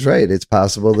 Greg's right. It's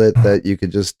possible that you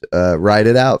could just ride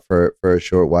it out for a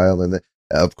short while, and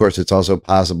of course, it's also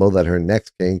possible that her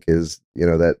next kink is,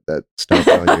 that stomp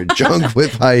on your junk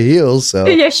with high heels. So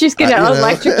yeah, she's gonna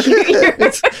electrocute you.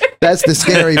 That's the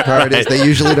scary part. Is they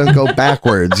usually don't go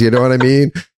backwards. You know what I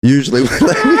mean? Usually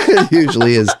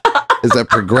is a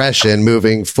progression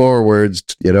moving forwards.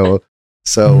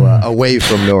 So away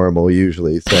from normal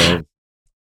usually. So,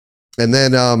 and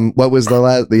then what was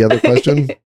the other question?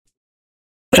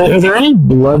 Are there any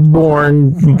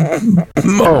bloodborne?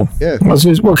 Oh, Yeah.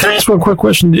 Well, can I ask one quick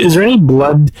question? Is there any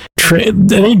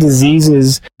any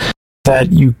diseases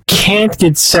that you can't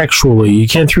get sexually? You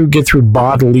can't get through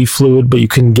bodily fluid, but you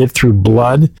can get through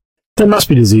blood? There must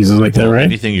be diseases like that, right?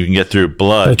 Anything you can get through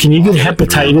blood. Like, can you get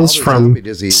hepatitis from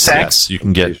disease. sex? Yes, you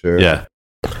can get. Sure. Yeah.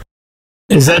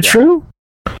 Is that true?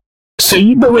 So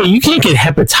but wait, you can't get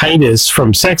hepatitis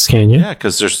from sex, can you? Yeah,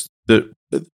 because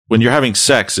when you're having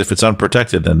sex, if it's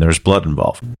unprotected, then there's blood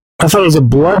involved. I thought it was a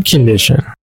blood condition.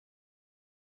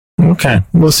 Okay,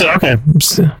 we'll see. Okay,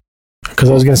 because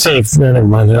I was going to say, never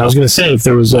mind. I was going to say if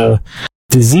there was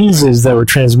diseases that were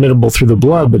transmittable through the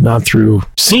blood but not through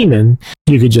semen,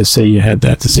 you could just say you had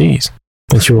that disease.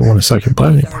 That you wouldn't want to suck your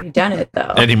blood anymore. You've done it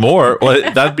though. Anymore?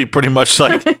 Well, that'd be pretty much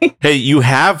like, hey, you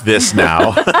have this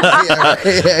now.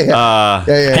 Hey,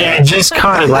 I just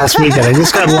caught it last weekend. I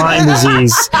just got Lyme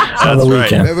disease on the right.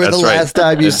 weekend. Remember the last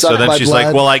time you sucked so then my she's blood?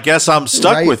 like, well, I guess I'm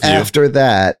stuck Right with you. After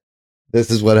that, this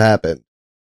is what happened.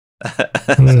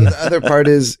 So the other part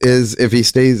is if he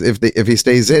stays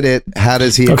in it, how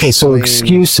does he? Okay, so explain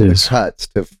excuses. the cuts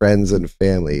to friends and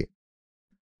family.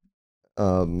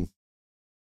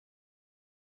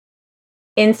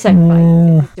 Insect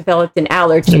bites. Developed an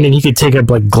allergy. I mean, he could take up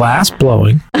like glass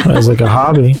blowing as like a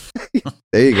hobby,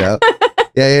 There you go.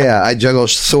 Yeah. I juggle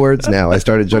swords now. I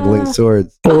started juggling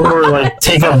swords. or like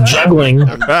take up juggling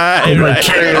Right, and like right.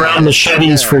 carry around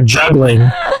machetes for juggling.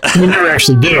 We never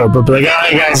actually do it, but be like, oh,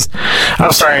 hey guys,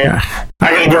 I'm sorry, I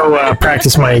gotta go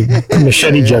practice my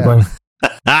machete juggling.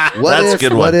 That's a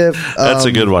good one. What if? That's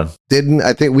a good one.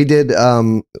 I think we did?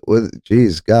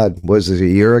 Geez, God, was it a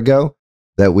year ago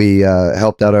that we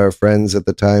helped out our friends at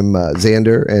the time,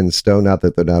 Xander and Stone? Not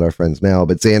that they're not our friends now,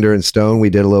 but Xander and Stone.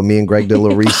 Me and Greg did a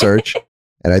little research,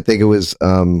 and I think it was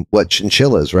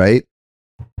chinchillas, right?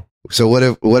 So what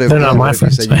if They're not my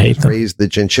friends. You said I you hate just them. raised the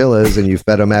chinchillas and you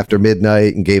fed them after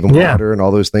midnight and gave them Yeah. water and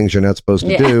all those things you're not supposed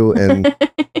to do, and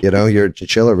you're a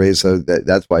chinchilla raised, so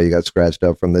that's why you got scratched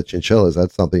up from the chinchillas.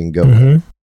 That's something you can go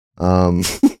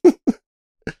with.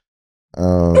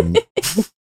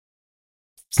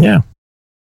 Yeah.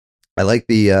 I like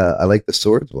the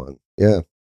swords one. Yeah.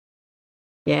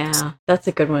 Yeah, that's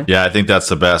a good one. Yeah, I think that's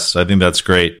the best. I think that's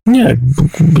great. Yeah,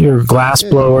 you're a glass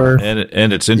blower.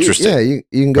 And it's interesting.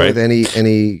 You can go Right. with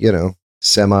any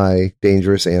semi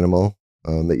dangerous animal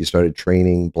that you started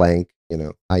training. Blank,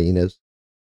 hyenas.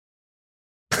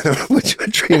 What you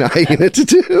would train a hyena to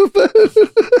do?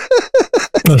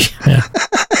 Yeah.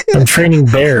 I'm training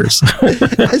bears.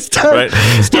 I started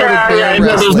bear No,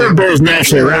 there's no wrestling. bears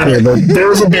naturally around here, but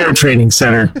there's a bear training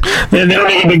center. They don't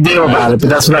make a big deal about it, but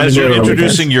that's what I'm As you're doing.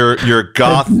 introducing your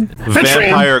goth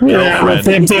vampire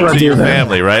girlfriend to your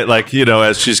family, right? Like,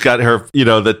 as she's got her,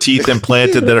 the teeth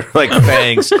implanted that are like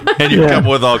fangs, and you come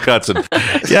with all cuts. And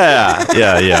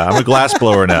yeah. I'm a glass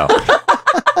blower now.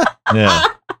 Yeah.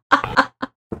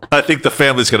 I think the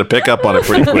family's going to pick up on it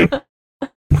pretty quick.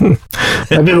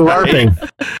 I've been LARPing.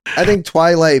 I think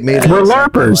Twilight made it. We're simple.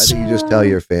 LARPers. I think you just tell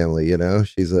your family,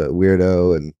 she's a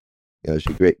weirdo and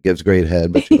she gives great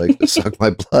head, but she likes to suck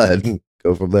my blood and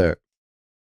go from there.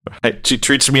 Right. She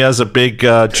treats me as a big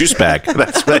juice bag.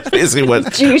 That's basically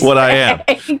what I am.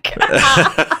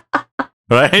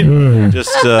 Right?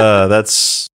 Just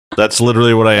that's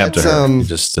literally what I am to her.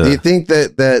 Do you think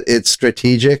that it's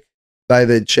strategic by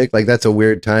the chick? Like, that's a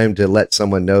weird time to let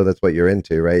someone know that's what you're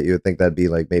into, right? You would think that'd be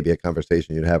like maybe a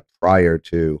conversation you'd have prior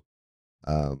to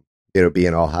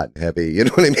being all hot and heavy. You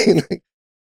know what I mean?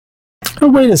 Oh,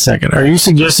 wait a second. Are you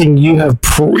suggesting you have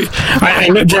I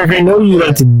know, Jack, I know you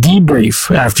like to debrief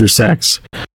after sex.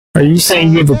 Are you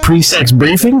saying you have a pre-sex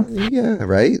briefing? Yeah,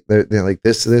 right. They're like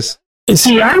this.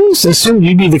 See, I always assumed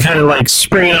you'd be the kind of like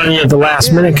spring on you at the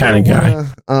last minute kind of guy.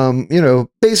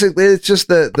 Basically, it's just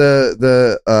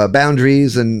the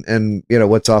boundaries and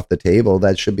what's off the table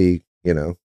that should be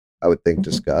I would think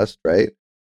discussed, right?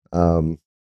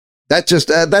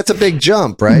 That's a big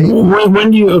jump, right?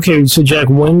 When do you? So Jack,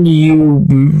 when do you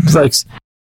like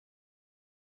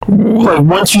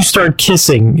once you start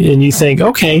kissing and you think,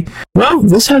 okay, well,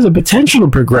 this has a potential to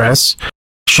progress.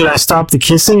 Should I stop the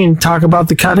kissing and talk about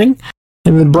the cutting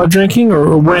and the blood drinking,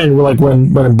 or when? Like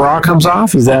when a bra comes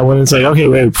off? Is that when it's like, okay,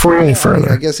 wait, before we go any further?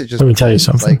 I guess it just. Let me tell you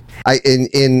something. Like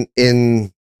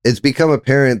it's become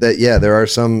apparent that there are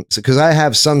some, because I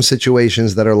have some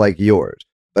situations that are like yours,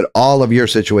 but all of your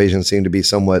situations seem to be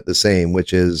somewhat the same,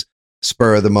 which is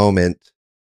spur of the moment.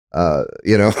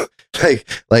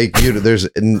 There's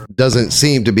doesn't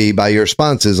seem to be by your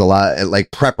sponsors a lot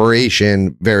like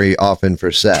preparation very often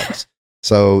for sex.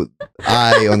 So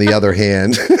I, on the other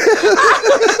hand,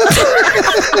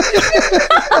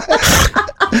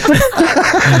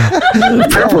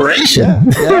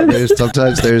 Preparation. Yeah,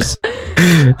 sometimes there's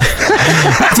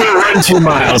After you run 2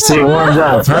 miles, so you warmed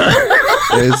up. Huh?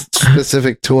 there's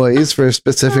specific toys for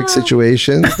specific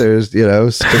situations. There's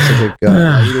specific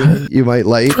lighting you might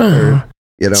light for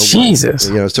Jesus,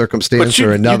 circumstance But you,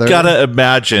 or another. you gotta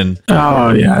imagine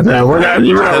Oh yeah, no, we're not.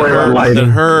 You're not worried about that lighting.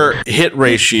 her hit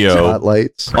ratio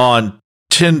Spotlights. on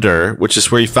Tinder, which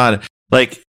is where you found it,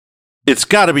 like it's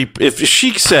got to be. If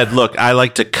she said, "Look, I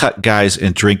like to cut guys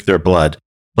and drink their blood,"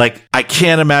 like I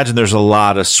can't imagine there's a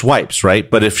lot of swipes, right?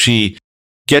 But if she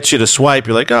gets you to swipe,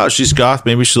 you're like, "Oh, she's goth.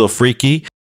 Maybe she's a little freaky."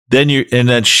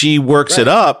 Then she works it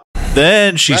up.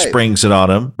 Then she springs it on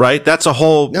him, right? That's a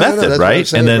whole method, that's right?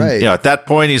 saying, And then at that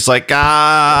point, he's like,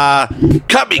 cut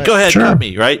me, go ahead, cut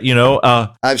me, right?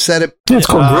 I've said it. It's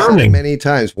called grooming. Many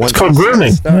times. Once It's called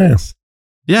grooming.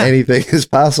 yeah, anything is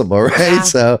possible, right? Yeah.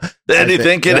 So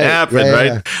anything can happen,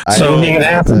 right? So anything can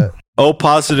happen. O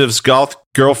Positive's golf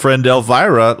girlfriend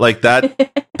Elvira, like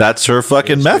that's her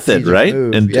fucking method, strategic right?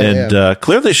 move. And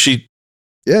clearly she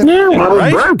Yeah, well,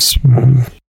 Right? it works.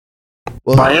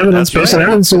 well, By evidence, that's based on right.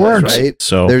 evidence, it works. right?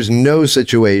 so There's no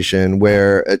situation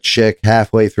where a chick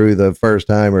halfway through the first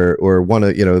time or one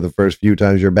of the first few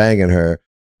times you're banging her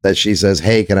that she says,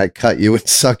 "Hey, can I cut you and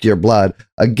suck your blood?"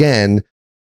 Again,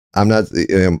 I'm not.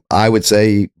 I would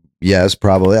say yes,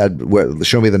 probably.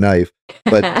 Show me the knife,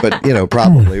 but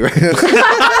probably right.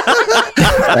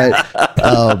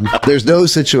 Right? There's no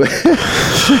situation.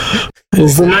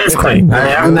 It's the knife claim. I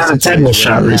haven't had a tetanus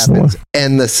shot recently.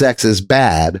 And the sex is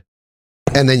bad,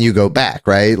 and then you go back,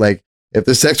 right? Like if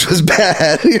the sex was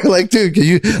bad, you're like, dude,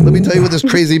 let me tell you what this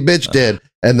crazy bitch did,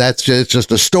 and that's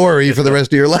just a story for the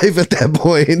rest of your life at that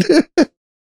point.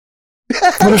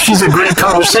 What if she's a great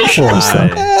conversationalist, though?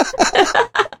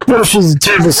 What if she's a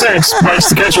terrible sex, likes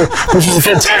to catch her, but she's a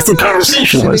fantastic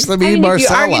conversationalist? Let I me mean, if you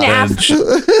are Marcella.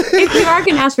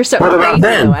 going to ask for something What about crazy,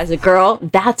 then? though, as a girl,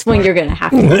 that's when you're going to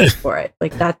have to ask for it.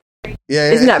 Like that's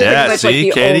isn't that pretty Yeah, much see, like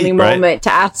the Katie, only right. moment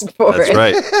to ask for that's it?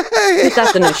 right, If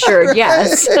that's an assured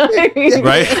yes.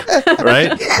 right.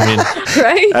 I mean,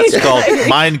 Right? that's called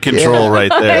mind control, right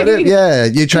there. Yeah,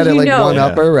 you try to You know. one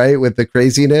up her, right, with the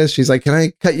craziness. She's like, "Can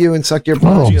I cut you and suck your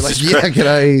blood?" Oh, You're like, "Yeah, can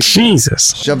I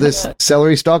Jesus. shove this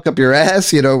celery stalk up your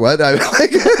ass?" You know what? I'm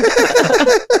like,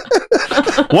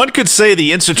 One could say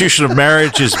the institution of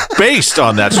marriage is based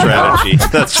on that strategy.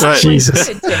 That's right. Jesus.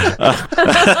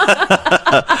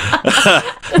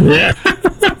 Yeah.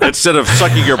 Instead of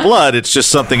sucking your blood, it's just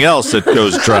something else that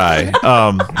goes dry.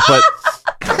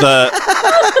 But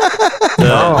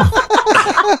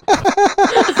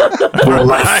You're a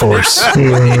life force. Happy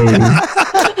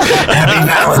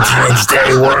Valentine's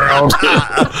Day, world.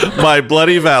 my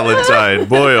bloody Valentine,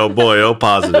 boy, oh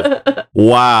positive.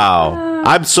 Wow.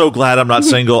 I'm so glad I'm not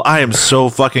single. I am so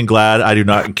fucking glad I do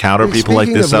not encounter people like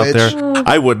Speaking this of out which- there.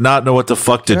 I would not know what the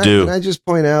fuck to do. Can I just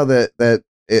point out that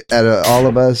out of all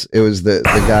of us, it was the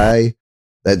guy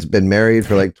that's been married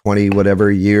for like 20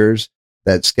 whatever years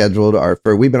that scheduled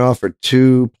we've been off for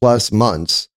 2+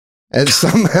 months. And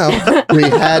somehow we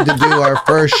had to do our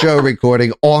first show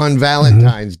recording on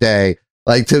Valentine's Day.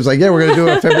 Like Tim's like, "Yeah, we're gonna do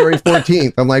it on February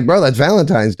 14th." I'm like, "Bro, that's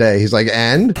Valentine's Day." He's like,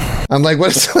 "And?" I'm like,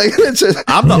 "What's like?"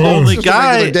 I'm the only It's just a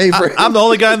guy. regular day for him. I'm the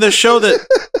only guy in this show that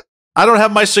I don't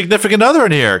have my significant other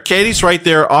in here. Katie's right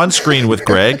there on screen with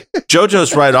Greg.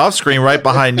 JoJo's right off screen, right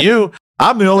behind you.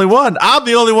 I'm the only one. I'm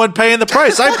the only one paying the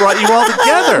price. I brought you all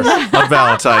together on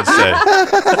Valentine's Day.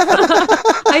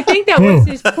 I think that was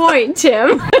his point,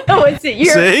 Tim. Was that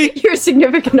See? your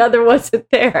significant other wasn't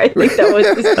there? I think that was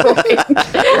his point.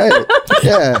 Right.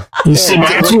 Yeah. You see,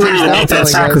 man, What you Tim's ready to now make that telling us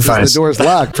is sacrifice. the door's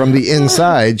locked from the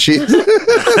inside.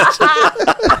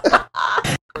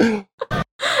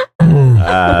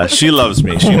 She loves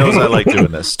me. She knows I like doing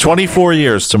this. 24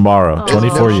 years tomorrow.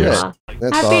 24 Aw. years.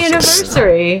 That's Happy awesome.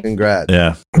 anniversary. Congrats.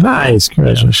 Yeah. Nice,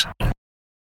 congratulations.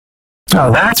 Oh,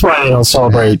 that's why they don't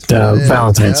celebrate That's it.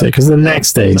 Valentine's Day, because the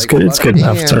next day is good. It's good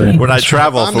enough. It's all right. When I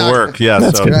travel I'm for not- work, yeah.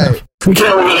 That's So good enough. We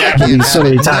can't only happen so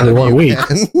many times in 1 week.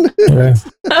 Yeah.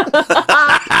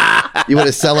 You want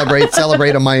to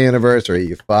celebrate on my anniversary,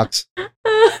 you fucks.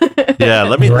 yeah,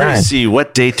 let me Right. see.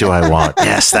 What date do I want?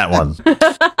 Yes, that one.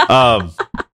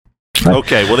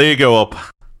 Okay, well there you go.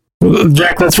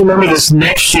 Jack, let's remember this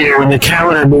next year when the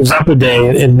calendar moves up a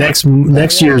day, and next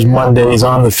year's Monday is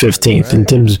on the 15th, and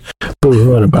Tim's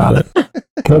boo-hooing about it.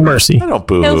 No mercy. I don't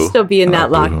boo He'll hoo. still be in I that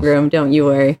don't locked boo-hoo. room. Don't you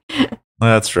worry.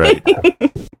 That's right.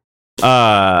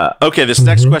 Okay, this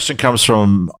next question comes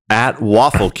from at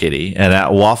Waffle Kitty, and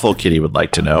at Waffle Kitty would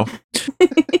like to know.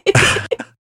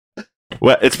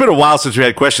 Well, it's been a while since we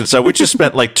had questions, so we just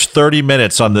spent like 30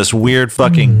 minutes on this weird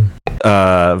fucking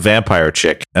vampire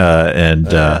chick.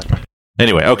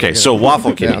 Anyway, okay, so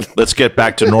Waffle Kitty, let's get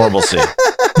back to normalcy.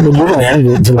 You're going to edit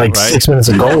it to like 6 minutes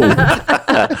of gold.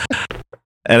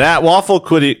 And at Waffle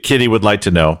Kitty would like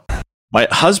to know, my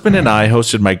husband and I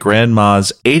hosted my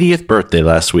grandma's 80th birthday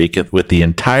last week with the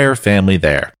entire family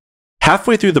there.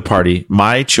 Halfway through the party,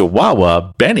 my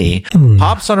chihuahua, Benny,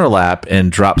 pops on her lap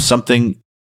and drops something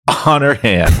on her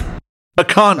hand. A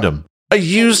condom. A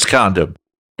used condom.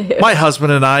 My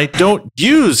husband and I don't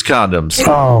use condoms.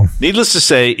 Oh. Needless to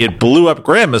say, it blew up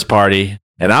Grandma's party,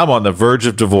 and I'm on the verge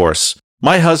of divorce.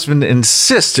 My husband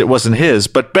insists it wasn't his,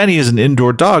 but Benny is an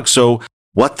indoor dog, so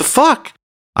what the fuck?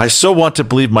 I so want to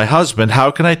believe my husband.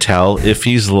 How can I tell if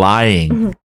he's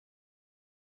lying?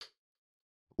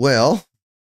 Well,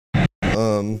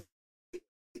 well,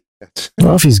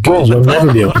 if he's good, you'll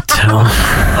never be able to tell.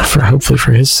 Hopefully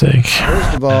for his sake.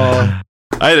 First of all,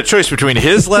 I had a choice between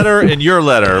his letter and your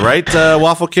letter, right,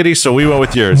 Waffle Kitty? So we went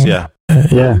with yours, yeah.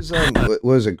 Yeah. What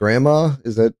was it, Grandma?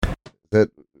 Is that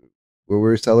what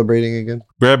we're celebrating again?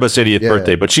 Grandma's 80th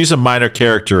birthday, but she's a minor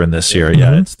character in this here.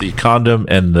 Yeah, it's the condom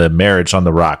and the marriage on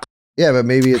the rock. Yeah, but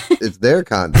maybe it's their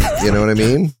condom. You know what I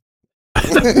mean?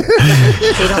 They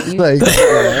don't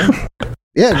use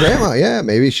yeah, Grandma. Yeah,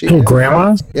 maybe she. Oh,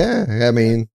 Grandma? Yeah, I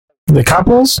mean, the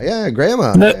couples? Yeah,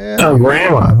 Grandma. Oh,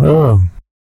 Grandma. Oh.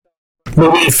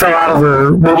 Maybe it fell out of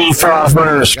her. Maybe it fell off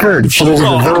under her skirt. If she lives in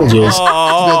the villages,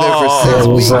 it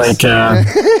was like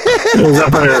it was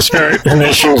up under her skirt, and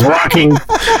then she was walking.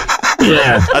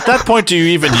 Yeah. At that point, do you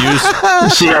even use?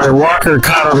 She had her walker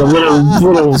caught on the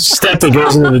little step that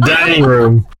goes into the dining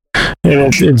room,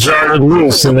 and it jarred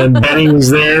loose. And then Benny was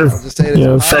there,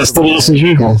 fastidious as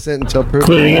usual,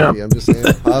 cleaning up. I'm just saying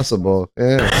it's possible.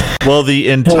 Yeah. Well, the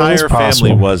entire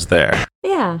family was there.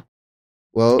 Yeah.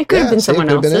 Well, it could have been someone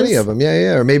else's. Any of them,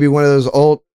 yeah, or maybe one of those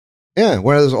old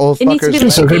fuckers.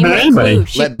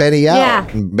 Let Benny out. Yeah.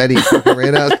 And Benny fucking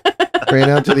ran out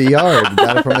to the yard, and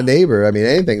got it from a neighbor. I mean,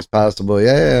 anything's possible.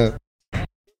 Yeah.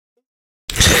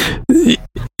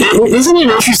 Isn't it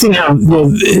interesting how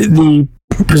the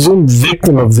presumed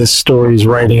victim of this story is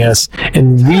writing us,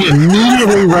 and we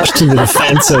immediately rush to the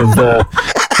defense of the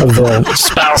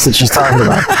spouse that she's talking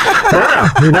about?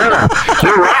 No,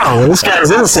 you're wrong. This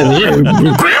guy's innocent. Your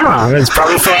grandma. It's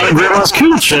probably falling grandma's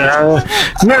cooch. No.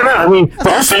 I mean, the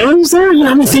whole family's there. You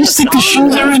know, I mean, they stick the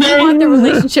shoes every day. You want the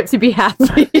relationship to be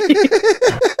happy.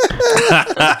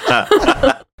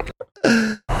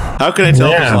 How can I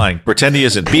tell if he's lying? Pretend he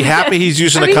isn't. Be happy he's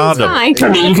using a condom. I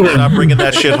mean, you can not bringing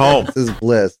that shit home. This is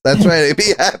bliss. That's right.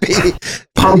 Be happy.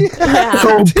 Pump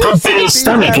Benny's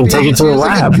stomach and take it to the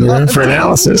lab for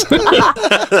analysis.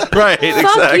 Right, exactly.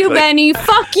 Fuck you, Benny.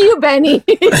 Fuck you, Benny.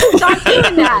 Stop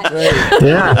doing that. Right.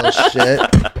 Yeah. Shit.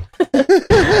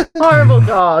 Horrible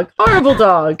dog.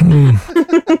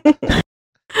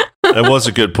 That was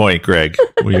a good point, Greg.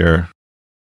 We are.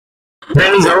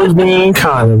 Benny's always been in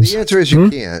condoms. The answer is you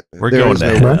can't. We're going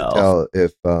no to way to tell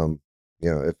if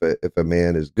if a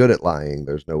man is good at lying.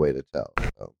 There's no way to tell.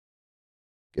 So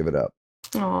give it up.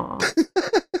 Aww.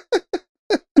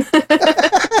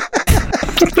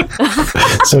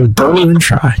 So don't even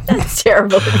try. That's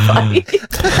terrible advice.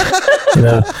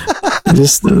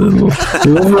 Just live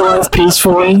your life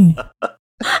peacefully.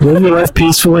 Live your life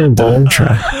peacefully and don't even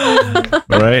try.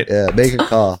 Right? Yeah, make a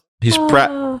call. He's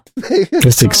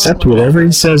just accept whatever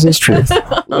he says is truth.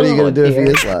 What are you going to do if he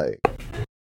is lying?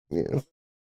 Yeah.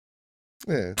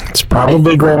 It's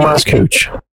probably grandma's cooch.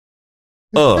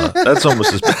 Oh, that's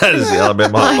almost as bad as the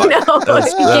Alabama hot I know.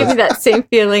 It gave me that same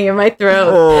feeling in my throat.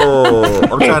 Oh,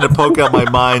 I'm trying to poke out my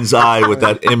mind's eye with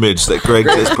that image that Greg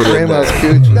just put in there. Grandma's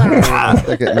cooch was my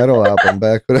second metal album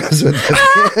back when I was with the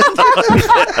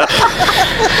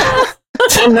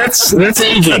Tim, that's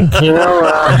aging.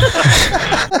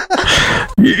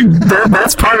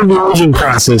 That's part of the aging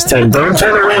process, Tim. Don't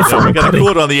turn away from it. We got to cool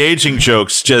it on the aging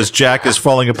jokes. Just Jack is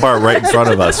falling apart right in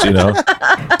front of us.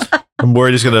 I'm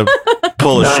worried he's going to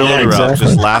pull his shoulder out,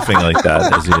 just laughing like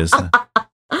that as he is.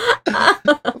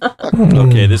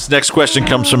 Okay, this next question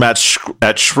comes from at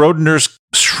Schrodinger's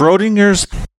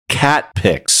Cat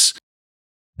Picks,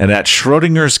 and at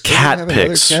Schrodinger's Cat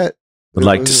Picks. Would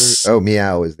like to.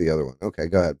 Meow is the other one. Okay,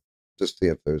 go ahead. Just see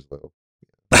if there's little.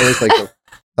 I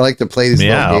like to play these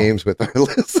little games with our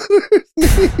listeners.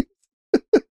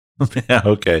 Yeah.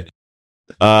 Okay.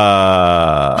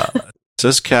 It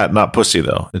says cat, not pussy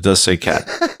though. It does say cat.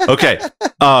 Okay.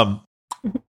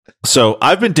 So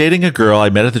I've been dating a girl I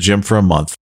met at the gym for a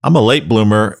month. I'm a late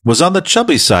bloomer. Was on the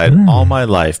chubby side all my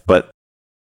life, but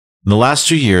in the last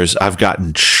 2 years, I've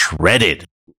gotten shredded.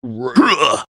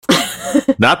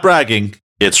 Not bragging.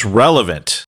 It's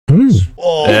relevant.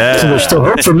 So there's still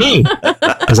hope for me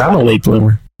because I'm a late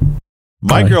bloomer.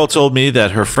 My girl told me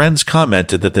that her friends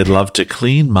commented that they'd love to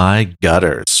clean my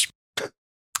gutters.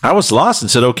 I was lost and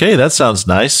said, okay, that sounds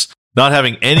nice. Not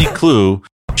having any clue,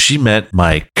 she meant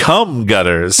my cum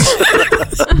gutters.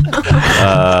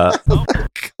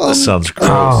 This sounds gross.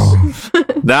 Oh.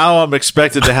 Now I'm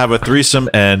expected to have a threesome,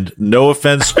 and no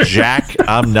offense, Jack,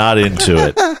 I'm not into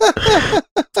it.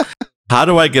 How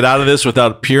do I get out of this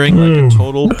without appearing like a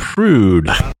total prude?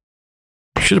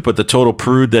 Should have put the total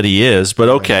prude that he is, but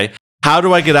okay. How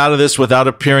do I get out of this without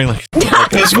appearing like a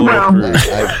total prude?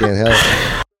 I can't help.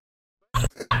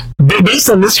 Based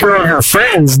on this girl and her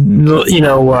friends,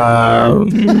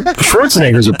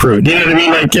 Schwarzenegger's a prude. You know what I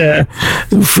mean? Like,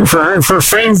 for her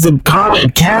friends to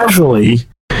comment casually,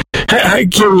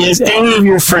 Kimmy, has any of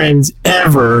your friends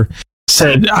ever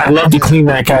said, "I'd love to clean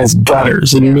that guy's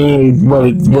gutters," and mean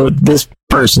what this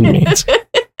person means?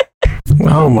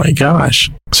 Oh my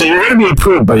gosh. So you're going to be a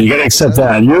prude, but you got to accept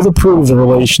that. You're the prude of the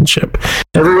relationship.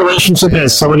 Every relationship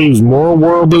has somebody who's more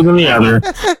worldly than the other.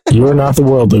 You're not the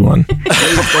worldly one.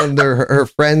 Based on her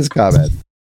friend's comment.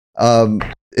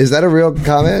 Is that a real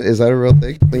comment? Is that a real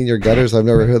thing? Clean your gutters? I've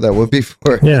never heard that one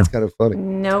before. Yeah. It's kind of funny.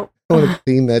 Nope. I want to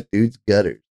clean that dude's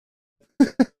gutters.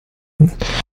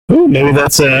 Ooh, maybe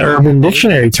that's an Urban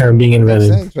Dictionary term being invented.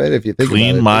 Makes sense, right? If you think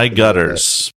Clean about it, my think about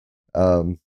gutters.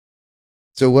 that.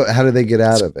 So how do they get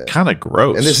out of it? Kind of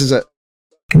gross. And this is a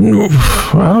I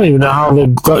don't even know how the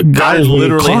I guys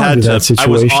literally had to. I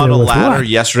was on a ladder what?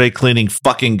 yesterday cleaning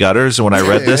fucking gutters, and when I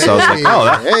read this, I was like, "Oh,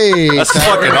 that's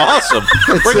fucking awesome!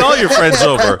 Bring all your friends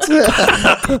over.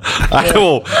 I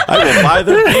will buy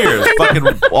their beers. Fucking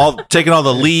taking all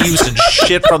the leaves and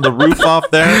shit from the roof off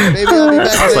there. Maybe I'll be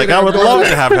back I was like, later. I would love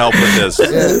to have help with this.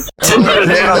 Yeah.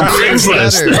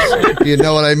 You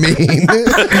know what I mean?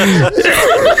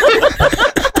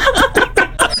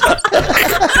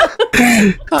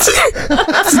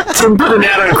 Tim put an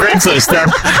ad on Craigslist.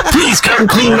 Please come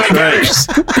clean my gutters.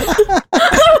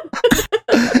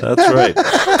 That's right.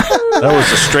 That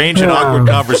was a strange and awkward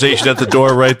conversation at the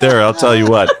door right there. I'll tell you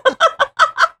what.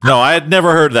 No, I had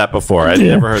never heard that before. I'd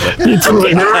never heard that. It's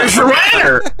like, where's your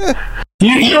ladder?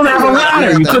 You don't have a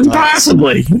ladder. You couldn't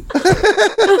possibly.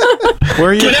 Where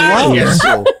are your Get out of here.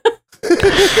 gloves?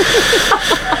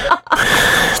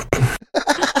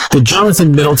 Did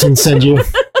Jonathan Middleton send you?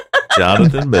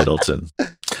 Jonathan Middleton.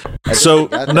 So,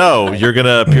 no, you're going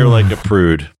to appear like a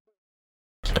prude.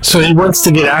 So he wants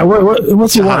to get out.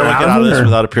 What's he How want do I get out of this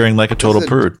without appearing like a total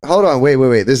prude? Hold on, wait.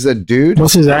 This is a dude.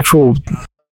 What's his actual?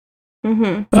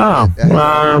 Mm-hmm. Oh, That has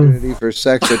opportunity for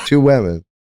sex with two women.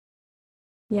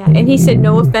 Yeah, and he said,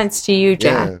 "No offense to you,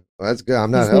 Jack. Yeah, well, that's good. I'm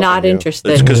not. He's helping not you.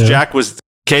 interested." It's because Jack was...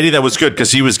 Katie, that was good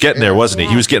because he was getting there, wasn't he?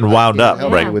 He was getting wound up,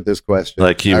 Help right? you with this question.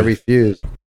 Like he- I refuse.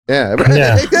 Yeah.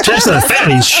 yeah. Jason the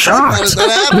fan, he's shocked. How does that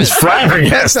happen? He's What the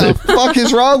flabbergasted. fuck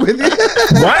is wrong with you?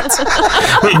 What?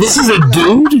 Wait, this is a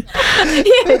dude?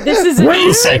 Yeah, this is Wait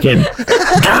a second.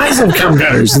 Guys have cum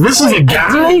gutters. This is a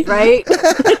guy? right.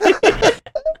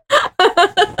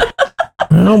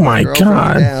 Oh my Girlfriend's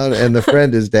god. down and the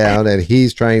friend is down and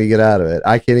he's trying to get out of it.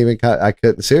 I can't even I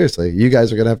couldn't. Seriously, you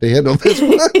guys are going to have to handle this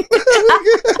one.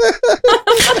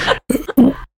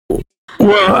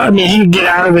 Well, I mean, he can get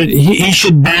out of it. He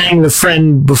should bang the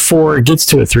friend before it gets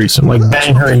to a threesome. Like,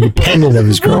 bang her independent of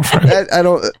his girlfriend. I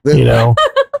don't. You know?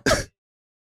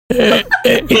 You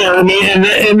know, I mean, and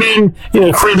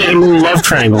then create a little love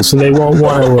triangle, so they won't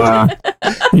want to,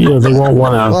 they won't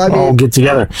want to all get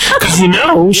together.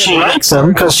 Because she likes him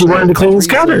because she wanted to clean his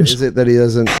gutters. Is it that he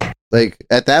doesn't like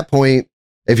at that point?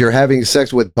 If you're having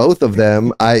sex with both of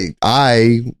them,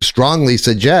 I strongly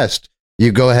suggest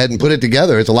you go ahead and put it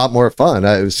together. It's a lot more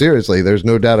fun. Seriously, there's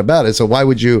no doubt about it. So why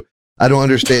would you? I don't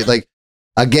understand. Like,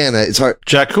 again, it's hard.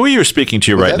 Jack, who are you speaking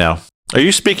to right now? Are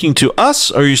you speaking to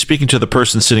us or are you speaking to the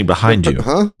person sitting behind you?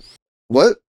 Huh?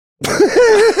 What?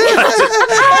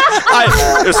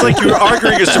 It's like you're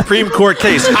arguing a Supreme Court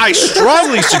case. I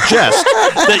strongly suggest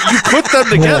that you put them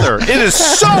together. It is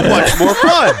so much more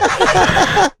fun.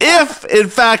 If, in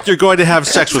fact, you're going to have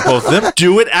sex with both of them,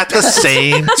 do it at the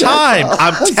same time.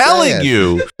 I'm telling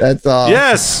you. That's all.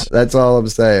 Yes. That's all I'm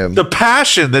saying. The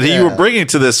passion that you were bringing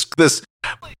to this.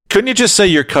 Couldn't you just say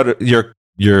your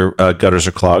gutters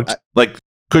are clogged? Like,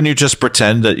 couldn't you just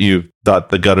pretend that you thought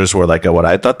the gutters were like what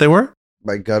I thought they were?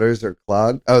 My gutters are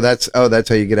clogged. Oh, that's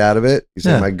how you get out of it. You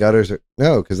say my gutters are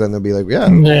because then they'll be like, I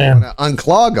wanna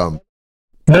unclog them.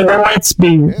 That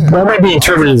might be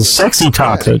interpreted as sexy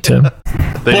talk, though, Tim.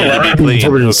 They need to be clean.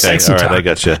 Okay, all right, I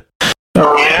got you.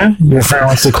 Oh, yeah? Your friend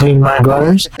wants to clean my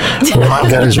gutters? Well, my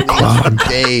gutters are clogged.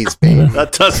 Days, baby.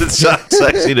 That doesn't sound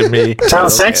sexy to me.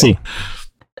 Sounds sexy.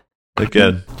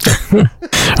 Again.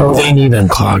 Oh, they need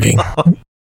unclogging.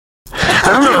 I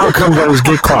don't know how cum gutters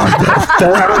get clogged,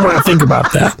 though. I don't want to think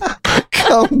about that.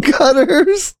 Cum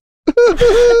gutters.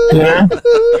 Yeah?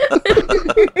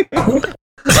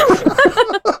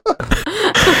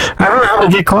 I don't know how they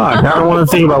get clogged. I don't want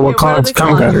to think about what clogs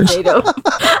cum gutters.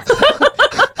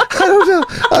 I don't know.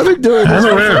 I've been doing this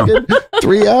for fucking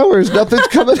 3 hours. Nothing's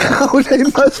coming out. They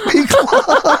must be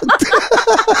clogged.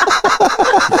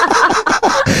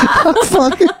 I'm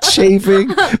fucking chafing.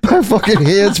 My fucking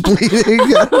hands bleeding.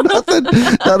 Nothing.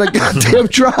 Not a goddamn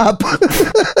drop.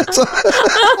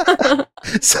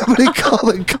 Somebody call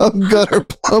a cum gutter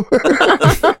plumber.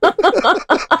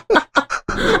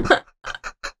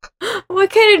 What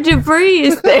kind of debris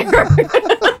is there?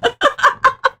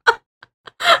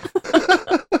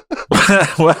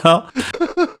 Well,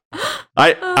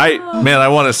 I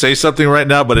want to say something right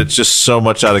now, but it's just so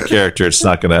much out of character.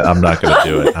 I'm not gonna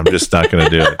do it. I'm just not gonna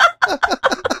do it.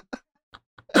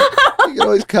 You can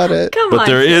always cut it. But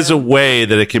there is a way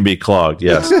that it can be clogged.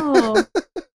 Yes, Oh.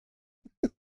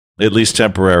 at least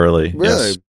temporarily.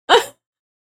 Really?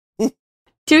 Yes.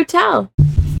 Do tell.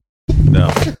 No.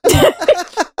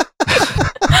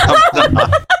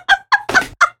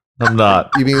 I'm not.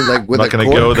 You mean like with I'm not going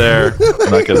to go there. I'm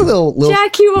not going to. little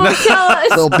Jack, you won't tell us.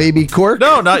 little baby cork.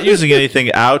 No, not using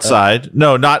anything outside.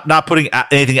 No, not putting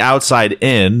anything outside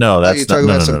in. No, that's you talking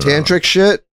not, about some tantric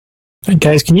shit? Hey,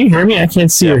 guys, can you hear me? I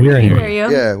can't see or hear Hear anything. you?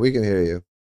 Yeah, we can hear you.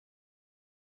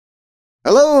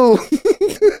 Hello.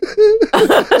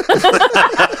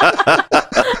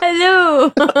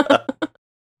 Hello.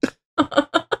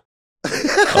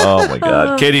 Oh my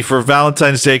God, Katie! For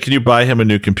Valentine's Day, can you buy him a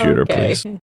new computer, please?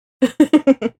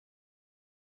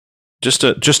 Just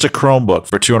a Chromebook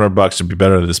for $200 would be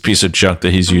better than this piece of junk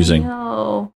that he's using.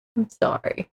 No, I'm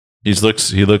sorry. He's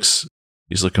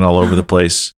looking all over the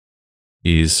place.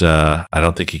 He's I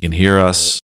don't think he can hear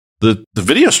us. The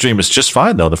video stream is just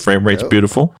fine though. The frame rate's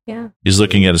beautiful. Yeah. He's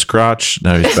looking at his crotch.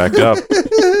 Now he's back up.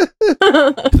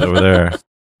 He's over there.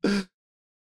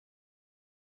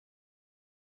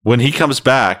 When he comes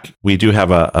back, we do have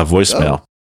a voicemail. Oh.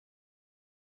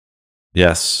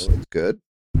 Yes. That's good.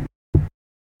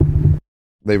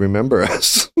 They remember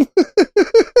us.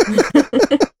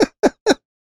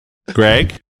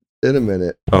 Greg? In a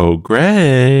minute. Oh,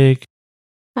 Greg.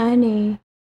 Honey,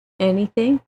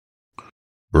 anything?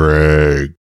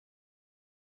 Greg.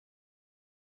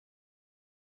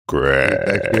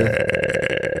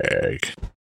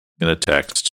 Gonna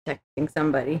text. Texting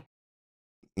somebody.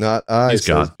 Not I, He's says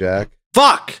gone. Jack.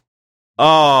 Fuck!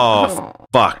 Oh, Oh.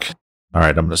 fuck. All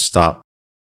right, I'm gonna stop.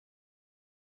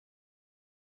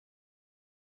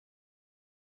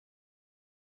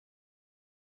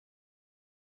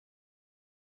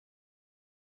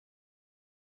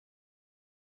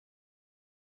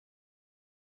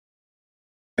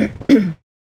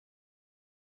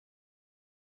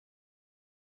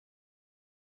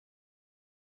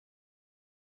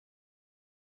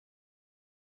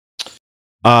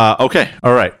 Okay,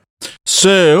 all right.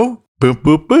 So, boom,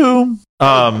 boom, boom.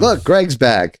 Look, Greg's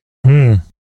back. Yay!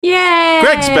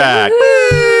 Greg's back.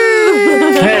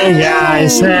 Hey,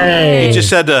 guys. Hey. He just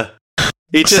had to.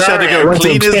 He just Sorry, had I to go went to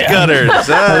clean his inspect- gutters.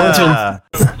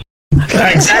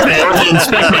 Exactly. I want to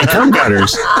inspect my cum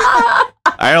gutters.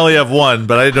 I only have one,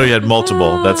 but I didn't know you had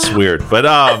multiple. That's weird. But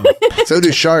So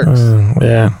do sharks.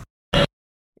 Yeah.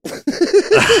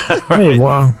 Hey,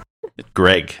 wow.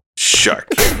 Greg Shark.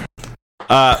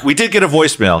 We did get a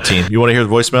voicemail, team. You want to hear the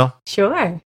voicemail?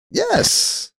 Sure.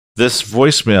 Yes. This Who's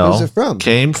voicemail it from?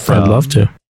 came from I'd love to.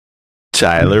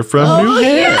 Tyler from Oh, New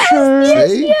yes, Hampshire.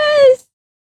 See? Yes.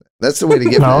 That's the way to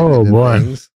get Oh, back into boy.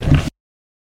 things.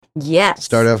 Yes.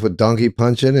 Start off with Donkey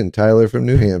Punching and Tyler from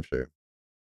New Hampshire.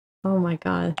 Oh my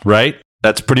god. Right?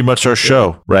 That's pretty much our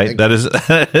show, right? And- That is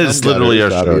it's literally our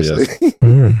show. Yes. Obviously.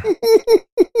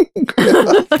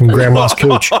 And Grandma's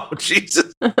cooch. Oh,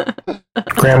 Jesus.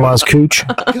 Grandma's cooch.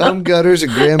 Cum gutters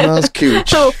and grandma's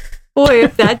cooch. Oh boy,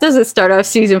 if that doesn't start off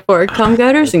season 4, cum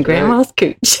gutters and That's right. grandma's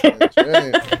cooch. That's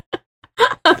right.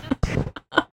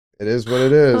 It is what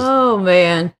it is. Oh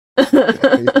man.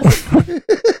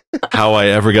 How I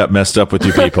ever got messed up with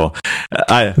you people.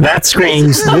 That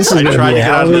screams. This is I going tried to be to a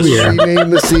get on hell of a this year. Rename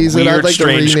the season. Weird, I'd like to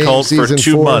strange rename cult for season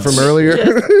 2 4 months. from earlier.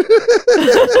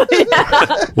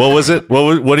 What was it?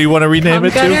 What do you want to rename Cum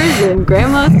it to? gutters and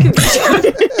grandma's cooch.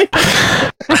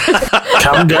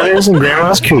 Cum gutters and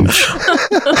Grandma's cooch.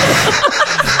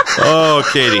 Oh,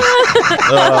 Katie.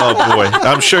 Oh, boy.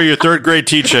 I'm sure your third grade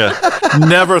teacher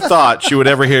never thought she would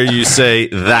ever hear you say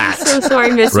that. So sorry,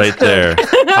 Mrs. Right Cook. there.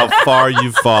 How far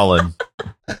you've fallen.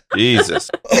 Jesus.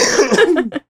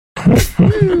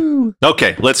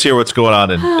 Okay, let's hear what's going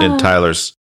on in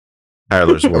Tyler's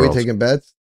world. Are we taking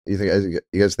bets? You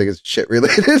guys think it's shit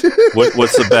related?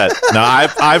 What's the bet? No,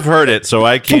 I've heard it, so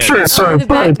I can't. Sure, sorry, The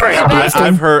bet- pretty the bet- uplifting.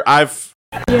 I've heard. Yeah,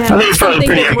 I think it's probably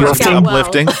pretty didn't work out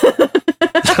uplifting.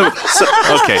 So,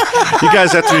 okay, you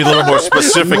guys have to be a little more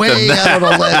specific Way than that. out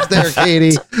on the ledge there,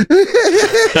 Katie.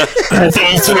 I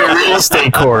think it's a real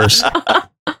estate course.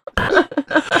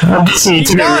 I'm guessing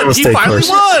it's a real He estate finally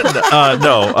course. won.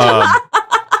 No.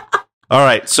 All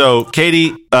right, so Katie,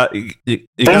 you got to be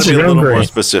a little more great.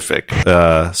 specific.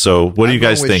 So, what do you I'm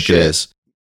guys going with think shit. it is?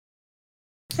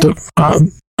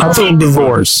 I'm thinking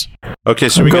divorce. Okay,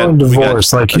 so I'm we going got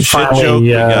divorce. Like a shit finally, joke, we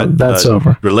got, that's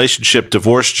over. relationship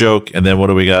divorce joke, and then what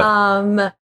do we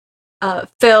got?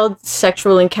 Failed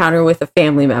sexual encounter with a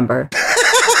family member.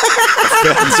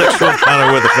 Sexual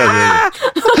encounter with a family.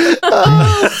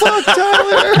 Oh, fuck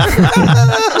Tyler.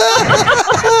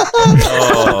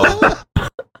 Oh.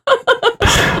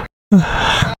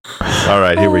 All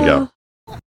right, here we go.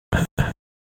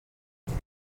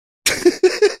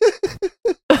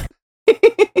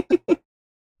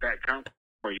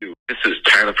 For you. This is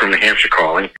Tyler from New Hampshire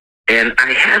calling, and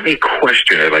I have a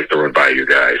question I'd like to run by you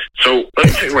guys. So let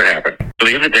me tell you what happened. So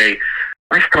the other day,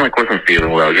 my stomach wasn't feeling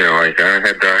well. You know, I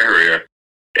had diarrhea,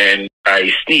 and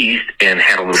I sneezed and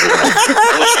had a little bit of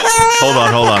Hold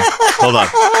on.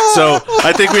 So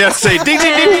I think we have to say ding,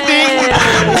 ding, ding, ding, ding.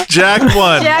 Jack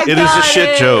won. Jack It is a got shit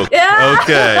it. joke. Yeah.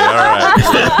 Okay, all right.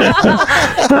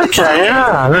 Okay,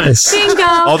 yeah, nice. Bingo.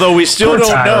 Although we still Poor don't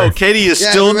Tyler. know. Katie is Yeah,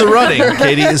 still in the remember- running.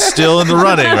 Katie is still in the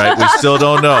running, right? We still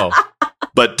don't know.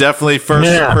 But definitely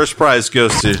Yeah. first prize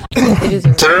goes to It is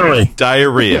a- Totally.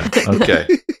 diarrhea. Okay.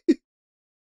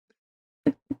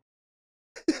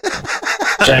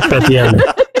 Jack bet the under.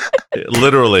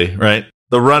 Literally, right?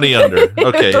 The runny under.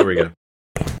 Okay, here we go.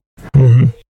 Mm-hmm.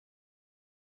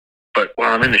 But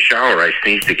while I'm in the shower, I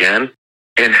sneezed again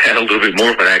and had a little bit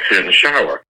more of an accident in the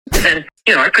shower. And,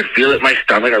 you know, I could feel it in my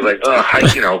stomach. I was like,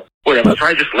 whatever. So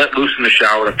I just let loose in the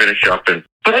shower to finish up.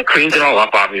 But I cleaned it all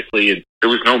up, obviously, and there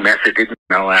was no mess. It didn't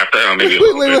smell after. Maybe a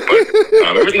little bit,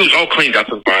 but everything was all cleaned up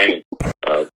and fine.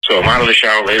 So I'm out of the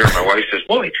shower later, and my wife says,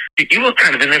 "Boy, you look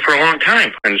kind of in there for a long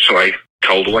time." And so I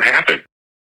told her what happened.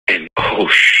 And,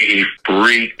 she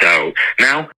freaked out.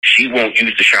 Now, she won't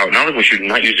use the shower. Not only will she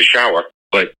not use the shower,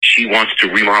 but she wants to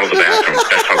remodel the bathroom.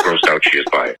 That's how grossed out she is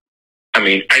by it. I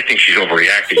mean, I think she's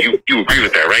overreacted. You agree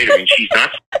with that, right? I mean, she's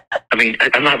not. I mean,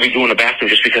 I'm not redoing the bathroom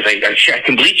just because I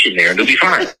can bleach in there and it'll be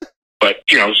fine. But,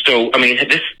 so, I mean,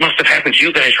 this must have happened to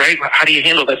you guys, right? How do you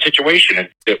handle that situation?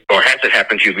 Or has it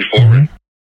happened to you before?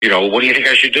 What do you think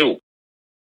I should do?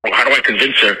 Or how do I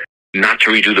convince her not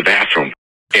to redo the bathroom?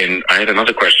 And I had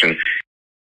another question.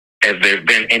 Have there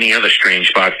been any other strange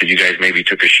spots that you guys maybe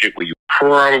took a shit where you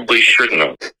probably shouldn't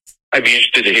have? I'd be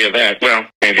interested to hear that. Well,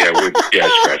 maybe I would. Yeah,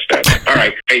 scratch that. All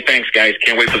right. Hey, thanks, guys.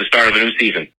 Can't wait for the start of the new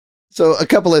season. So a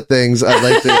couple of things I'd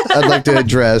like to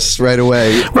address right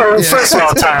away. Well, Yeah. first of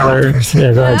all, Tyler.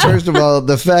 Yeah, go ahead. Jack. First of all,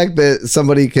 the fact that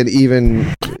somebody could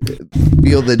even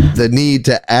feel the need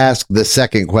to ask the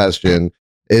second question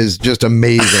is just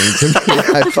amazing to me.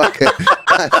 I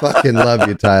fucking love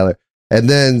you, Tyler. And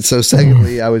then, so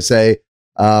secondly, I would say,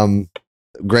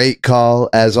 great call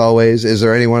as always. Is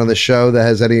there anyone on the show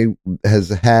that has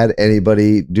had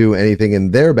anybody do anything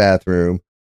in their bathroom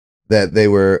that they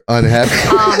were unhappy?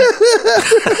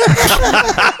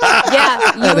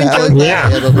 Yeah, you And how enjoyed it Yeah.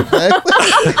 handled the fact?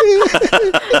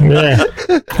 Yeah.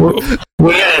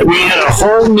 We had a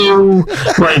whole new,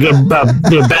 like, a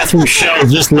bathroom shelf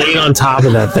just laid on top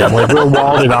of that thing. Like, we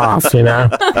walled it off,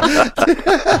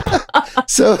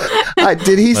 So,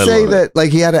 did he I say love that,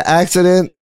 like, he had an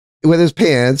accident with his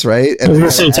pants, right? I was he gonna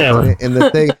had say, an Taylor. accident in the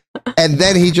thing, and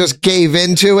then he just gave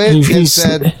into it and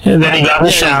said, and then he got in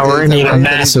the shower and he had a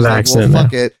massive accident. Well,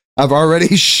 fuck it. I've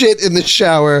already shit in the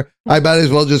shower. I might as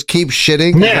well just keep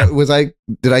shitting. Yeah.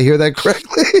 Did I hear that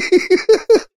correctly?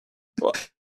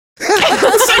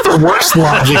 That's like the worst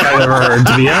logic I've ever heard,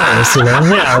 to be honest. Yeah,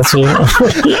 that's, I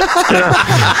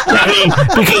mean,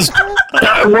 because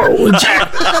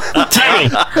Jack, tell me,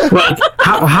 like,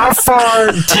 how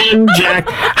far, Tim, Jack,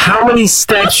 how many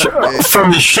steps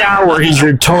from the shower is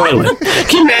your toilet? Can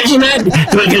you imagine that?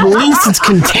 Like, at least it's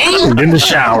contained in the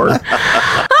shower.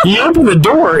 You open the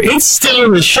door, it's still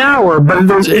in the shower,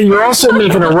 but you're also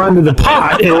making a run to the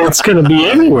pot, and it's going to be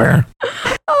everywhere.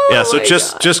 Yeah, so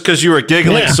just because you were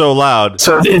giggling Yeah. so loud.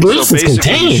 So at least it's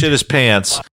basically he contained. shit his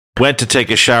pants, went to take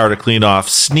a shower to clean off,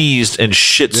 sneezed, and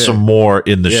shit Yeah. some more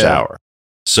in the Yeah. shower.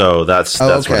 So that's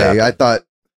what okay. happened. I thought.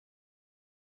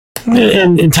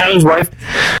 And Tyler's wife,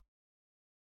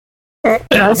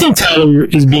 I think Tyler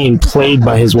is being played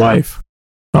by his wife.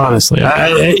 Honestly,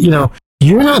 I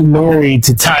you're not married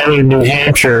to Tyler, New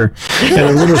Hampshire, and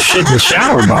a little shit in the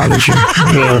shower bothers you.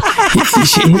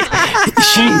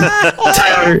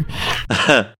 Tyler.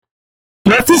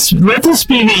 Let this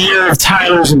be the year of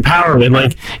Tyler's empowerment.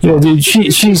 Like, dude,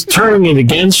 she's turning it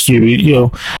against you.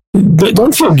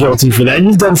 Don't feel guilty for that.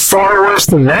 You've done far worse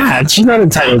than that. She's not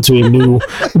entitled to a new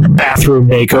bathroom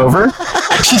makeover.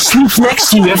 She sleeps next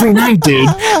to you every night, dude.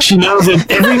 She knows that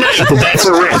every night that's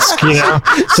a risk.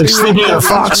 It's like sleeping in a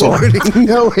foxhole.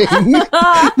 Knowing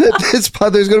that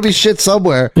there's going to be shit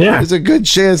somewhere. Yeah. There's a good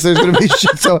chance there's going to be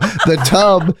shit. So the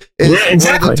tub is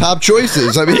one of the top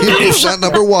choices. I mean, it's not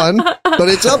number one, but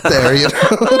it's up there.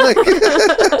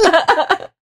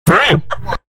 Right.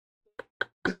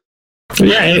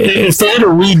 Yeah, if they had to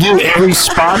redo every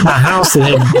spot in the house that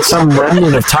had some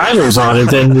remnant of Tyler's on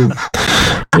it, then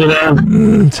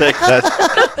Take that.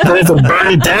 they have to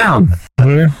burn it down.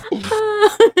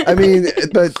 I mean,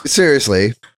 but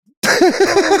seriously,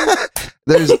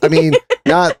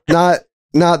 not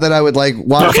that I would like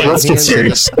wash Okay, my let's get hands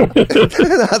serious. not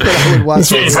that I would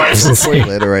wash my Let's hands in the face it.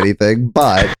 toilet or anything,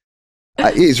 but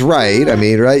he's right. I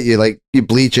mean, right? You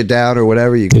bleach it down or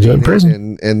whatever. You do it in clean it,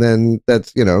 prison. and then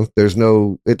that's there's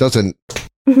no. It doesn't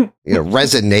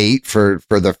resonate for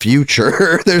the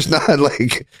future. There's not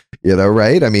like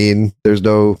right. I mean, there's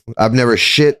no. I've never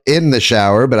shit in the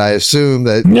shower, but I assume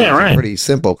that Yeah, it's right. a pretty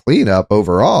simple cleanup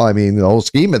overall. I mean, the whole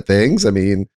scheme of things. I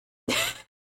mean,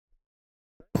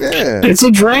 yeah. It's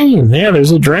a drain. Yeah,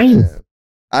 there's a drain.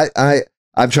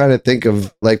 I'm trying to think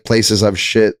of like places I've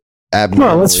shit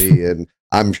abnormally, and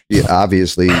I'm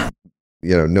obviously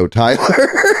no Tyler.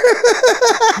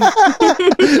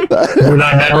 We're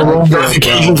not memorable. Those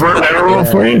occasions weren't memorable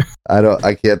for you.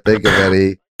 I can't think of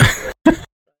any.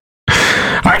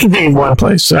 I can think of one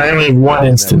place. I only have one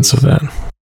instance of that.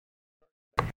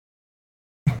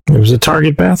 It was a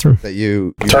Target bathroom. That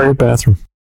you Target bathroom.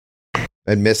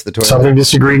 and missed the toilet. Something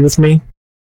disagreed with me.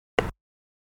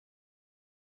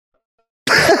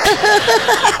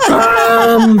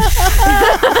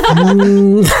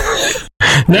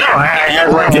 No, I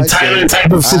had like a Tyler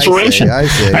type of situation. I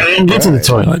see. I didn't get to the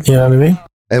Alright. toilet. You know what I mean?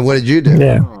 And what did you do?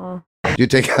 Yeah. Aw. Did you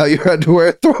take out your underwear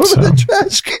and throw them in the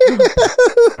trash can?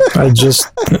 I just.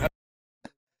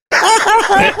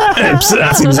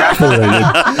 That's exactly what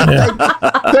I did.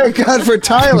 Yeah. Thank God for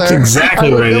Tyler. That's exactly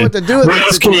I what I wouldn't know did. what to do with What this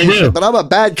else can you situation, do? but I'm a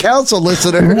bad counsel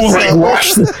listener. Like, so-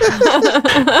 wash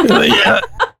the. Yeah.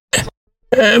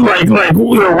 Like, what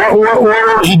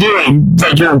were you doing?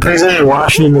 Like, you're in prison and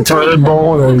washing in the toilet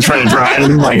bowl and then trying to dry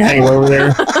them, like, hang over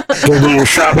there. Go do your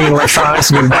shopping in electronics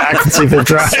and get back and see if they're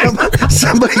dry.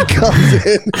 Somebody comes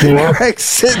in, Yeah. Greg's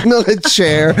sitting on a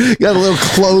chair, got a little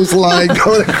clothesline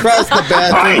going across the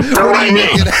bathroom. Don't What are you mind me.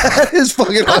 looking at? His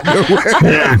fucking underwear.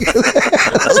 Yeah.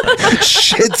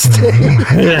 Shit stain.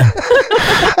 Yeah.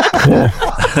 Yeah.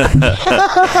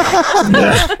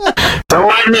 Don't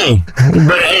mind me.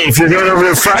 But hey, if you're going over to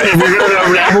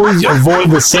Applebee's, avoid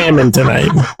the salmon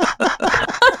tonight.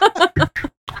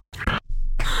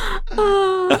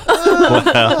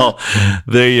 Well,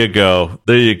 there you go.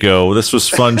 There you go. This was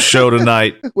fun show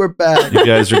tonight. We're back. You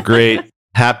guys are great.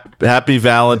 Happy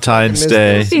Valentine's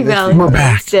Day. Happy We're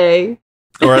back. Valentine's Day.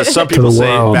 Or as some To people the say,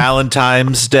 world.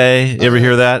 Valentine's Day. You ever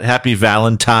hear that? Happy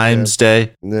Valentine's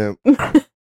Day. No.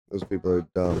 Those people are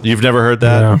dumb. You've never heard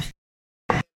that?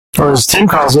 Yeah. Or as Tim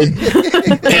calls it,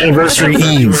 Anniversary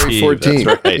Eve. Eve, 14.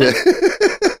 that's right.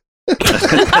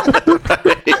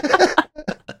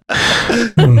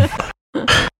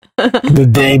 The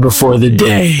day before the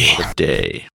day. The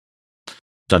day.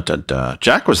 Dun, dun, dun.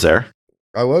 Jack was there.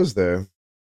 I was there.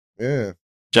 Yeah.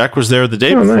 Jack was there the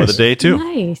day Oh, before nice. the day, too.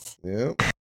 Nice. Yeah.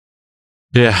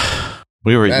 Yeah.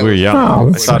 We were That young. Oh,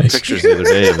 I that's saw nice. pictures the other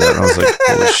day of that. And I was like,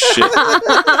 holy shit.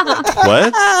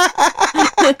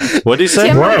 What? What did he say?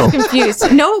 Tim Whoa. was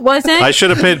confused. No, it wasn't. I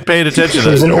should have paid attention to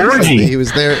It was this. an orgy. He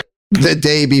was there the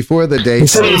day before the day. He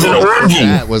said it was an orgy.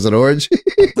 That was an orgy.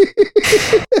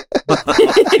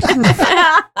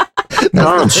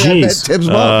 Oh, jeez. Tim's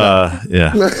mom.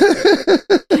 Yeah.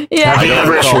 yeah. I don't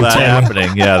recall Anniversary, that Tim.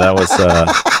 happening. Yeah, that was.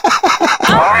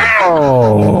 Oh.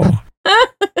 Oh.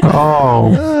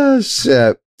 Oh,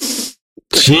 shit.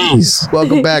 Jeez.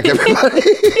 Welcome back, everybody.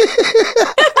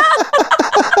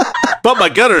 But my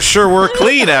gutters sure were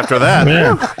clean after that.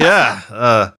 Yeah.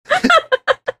 Yeah.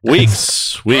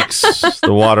 Weeks.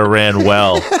 The water ran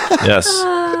well. Yes.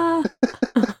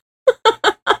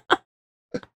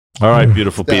 All right,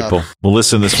 beautiful people. Well,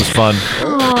 listen, this was fun.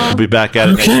 We'll be back at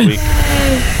it next week.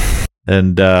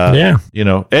 And you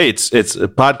know, hey, it's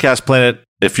Podcast Planet.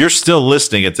 If you're still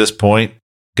listening at this point,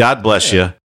 God bless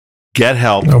you. Get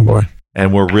help. Oh boy.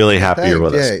 And we're really happy you're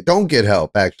with us. Don't get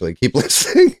help, actually. Keep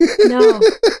listening. No,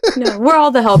 we're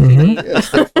all the help you need. Yeah,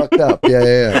 still fucked up.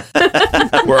 Yeah.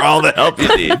 We're all the help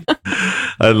you need.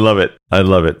 I love it.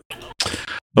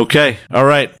 Okay. All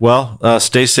right. Well,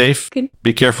 stay safe.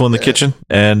 Be careful in the kitchen,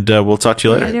 and we'll talk to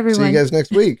you later. Good night, everyone. See you guys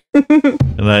next week.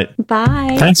 Good night.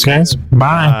 Bye. Thanks, guys.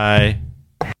 Bye.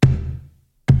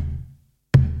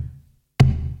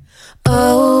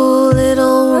 Oh,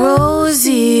 little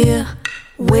Rosie,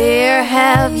 where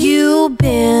have you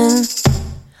been?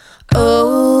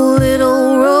 Oh,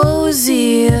 little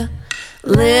Rosie,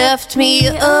 left me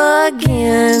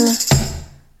again.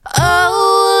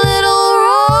 Oh, little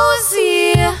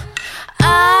Rosie,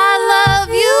 I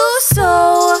love you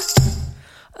so.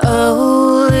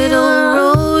 Oh, little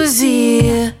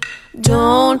Rosie,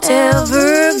 don't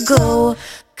ever go,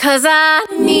 'cause I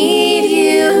need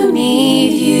you.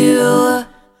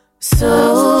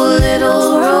 So,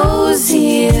 little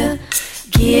Rosie,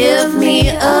 give me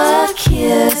a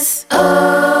kiss.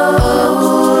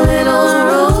 Oh, little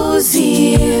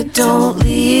Rosie, don't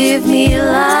leave me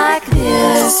like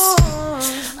this.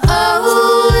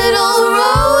 Oh, little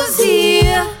Rosie,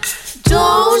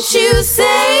 don't you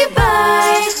say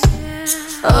bye.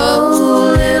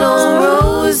 Oh, little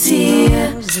Rosie,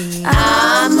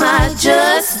 I might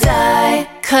just die,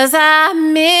 'cause I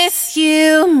miss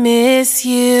you.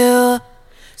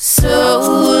 So,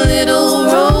 little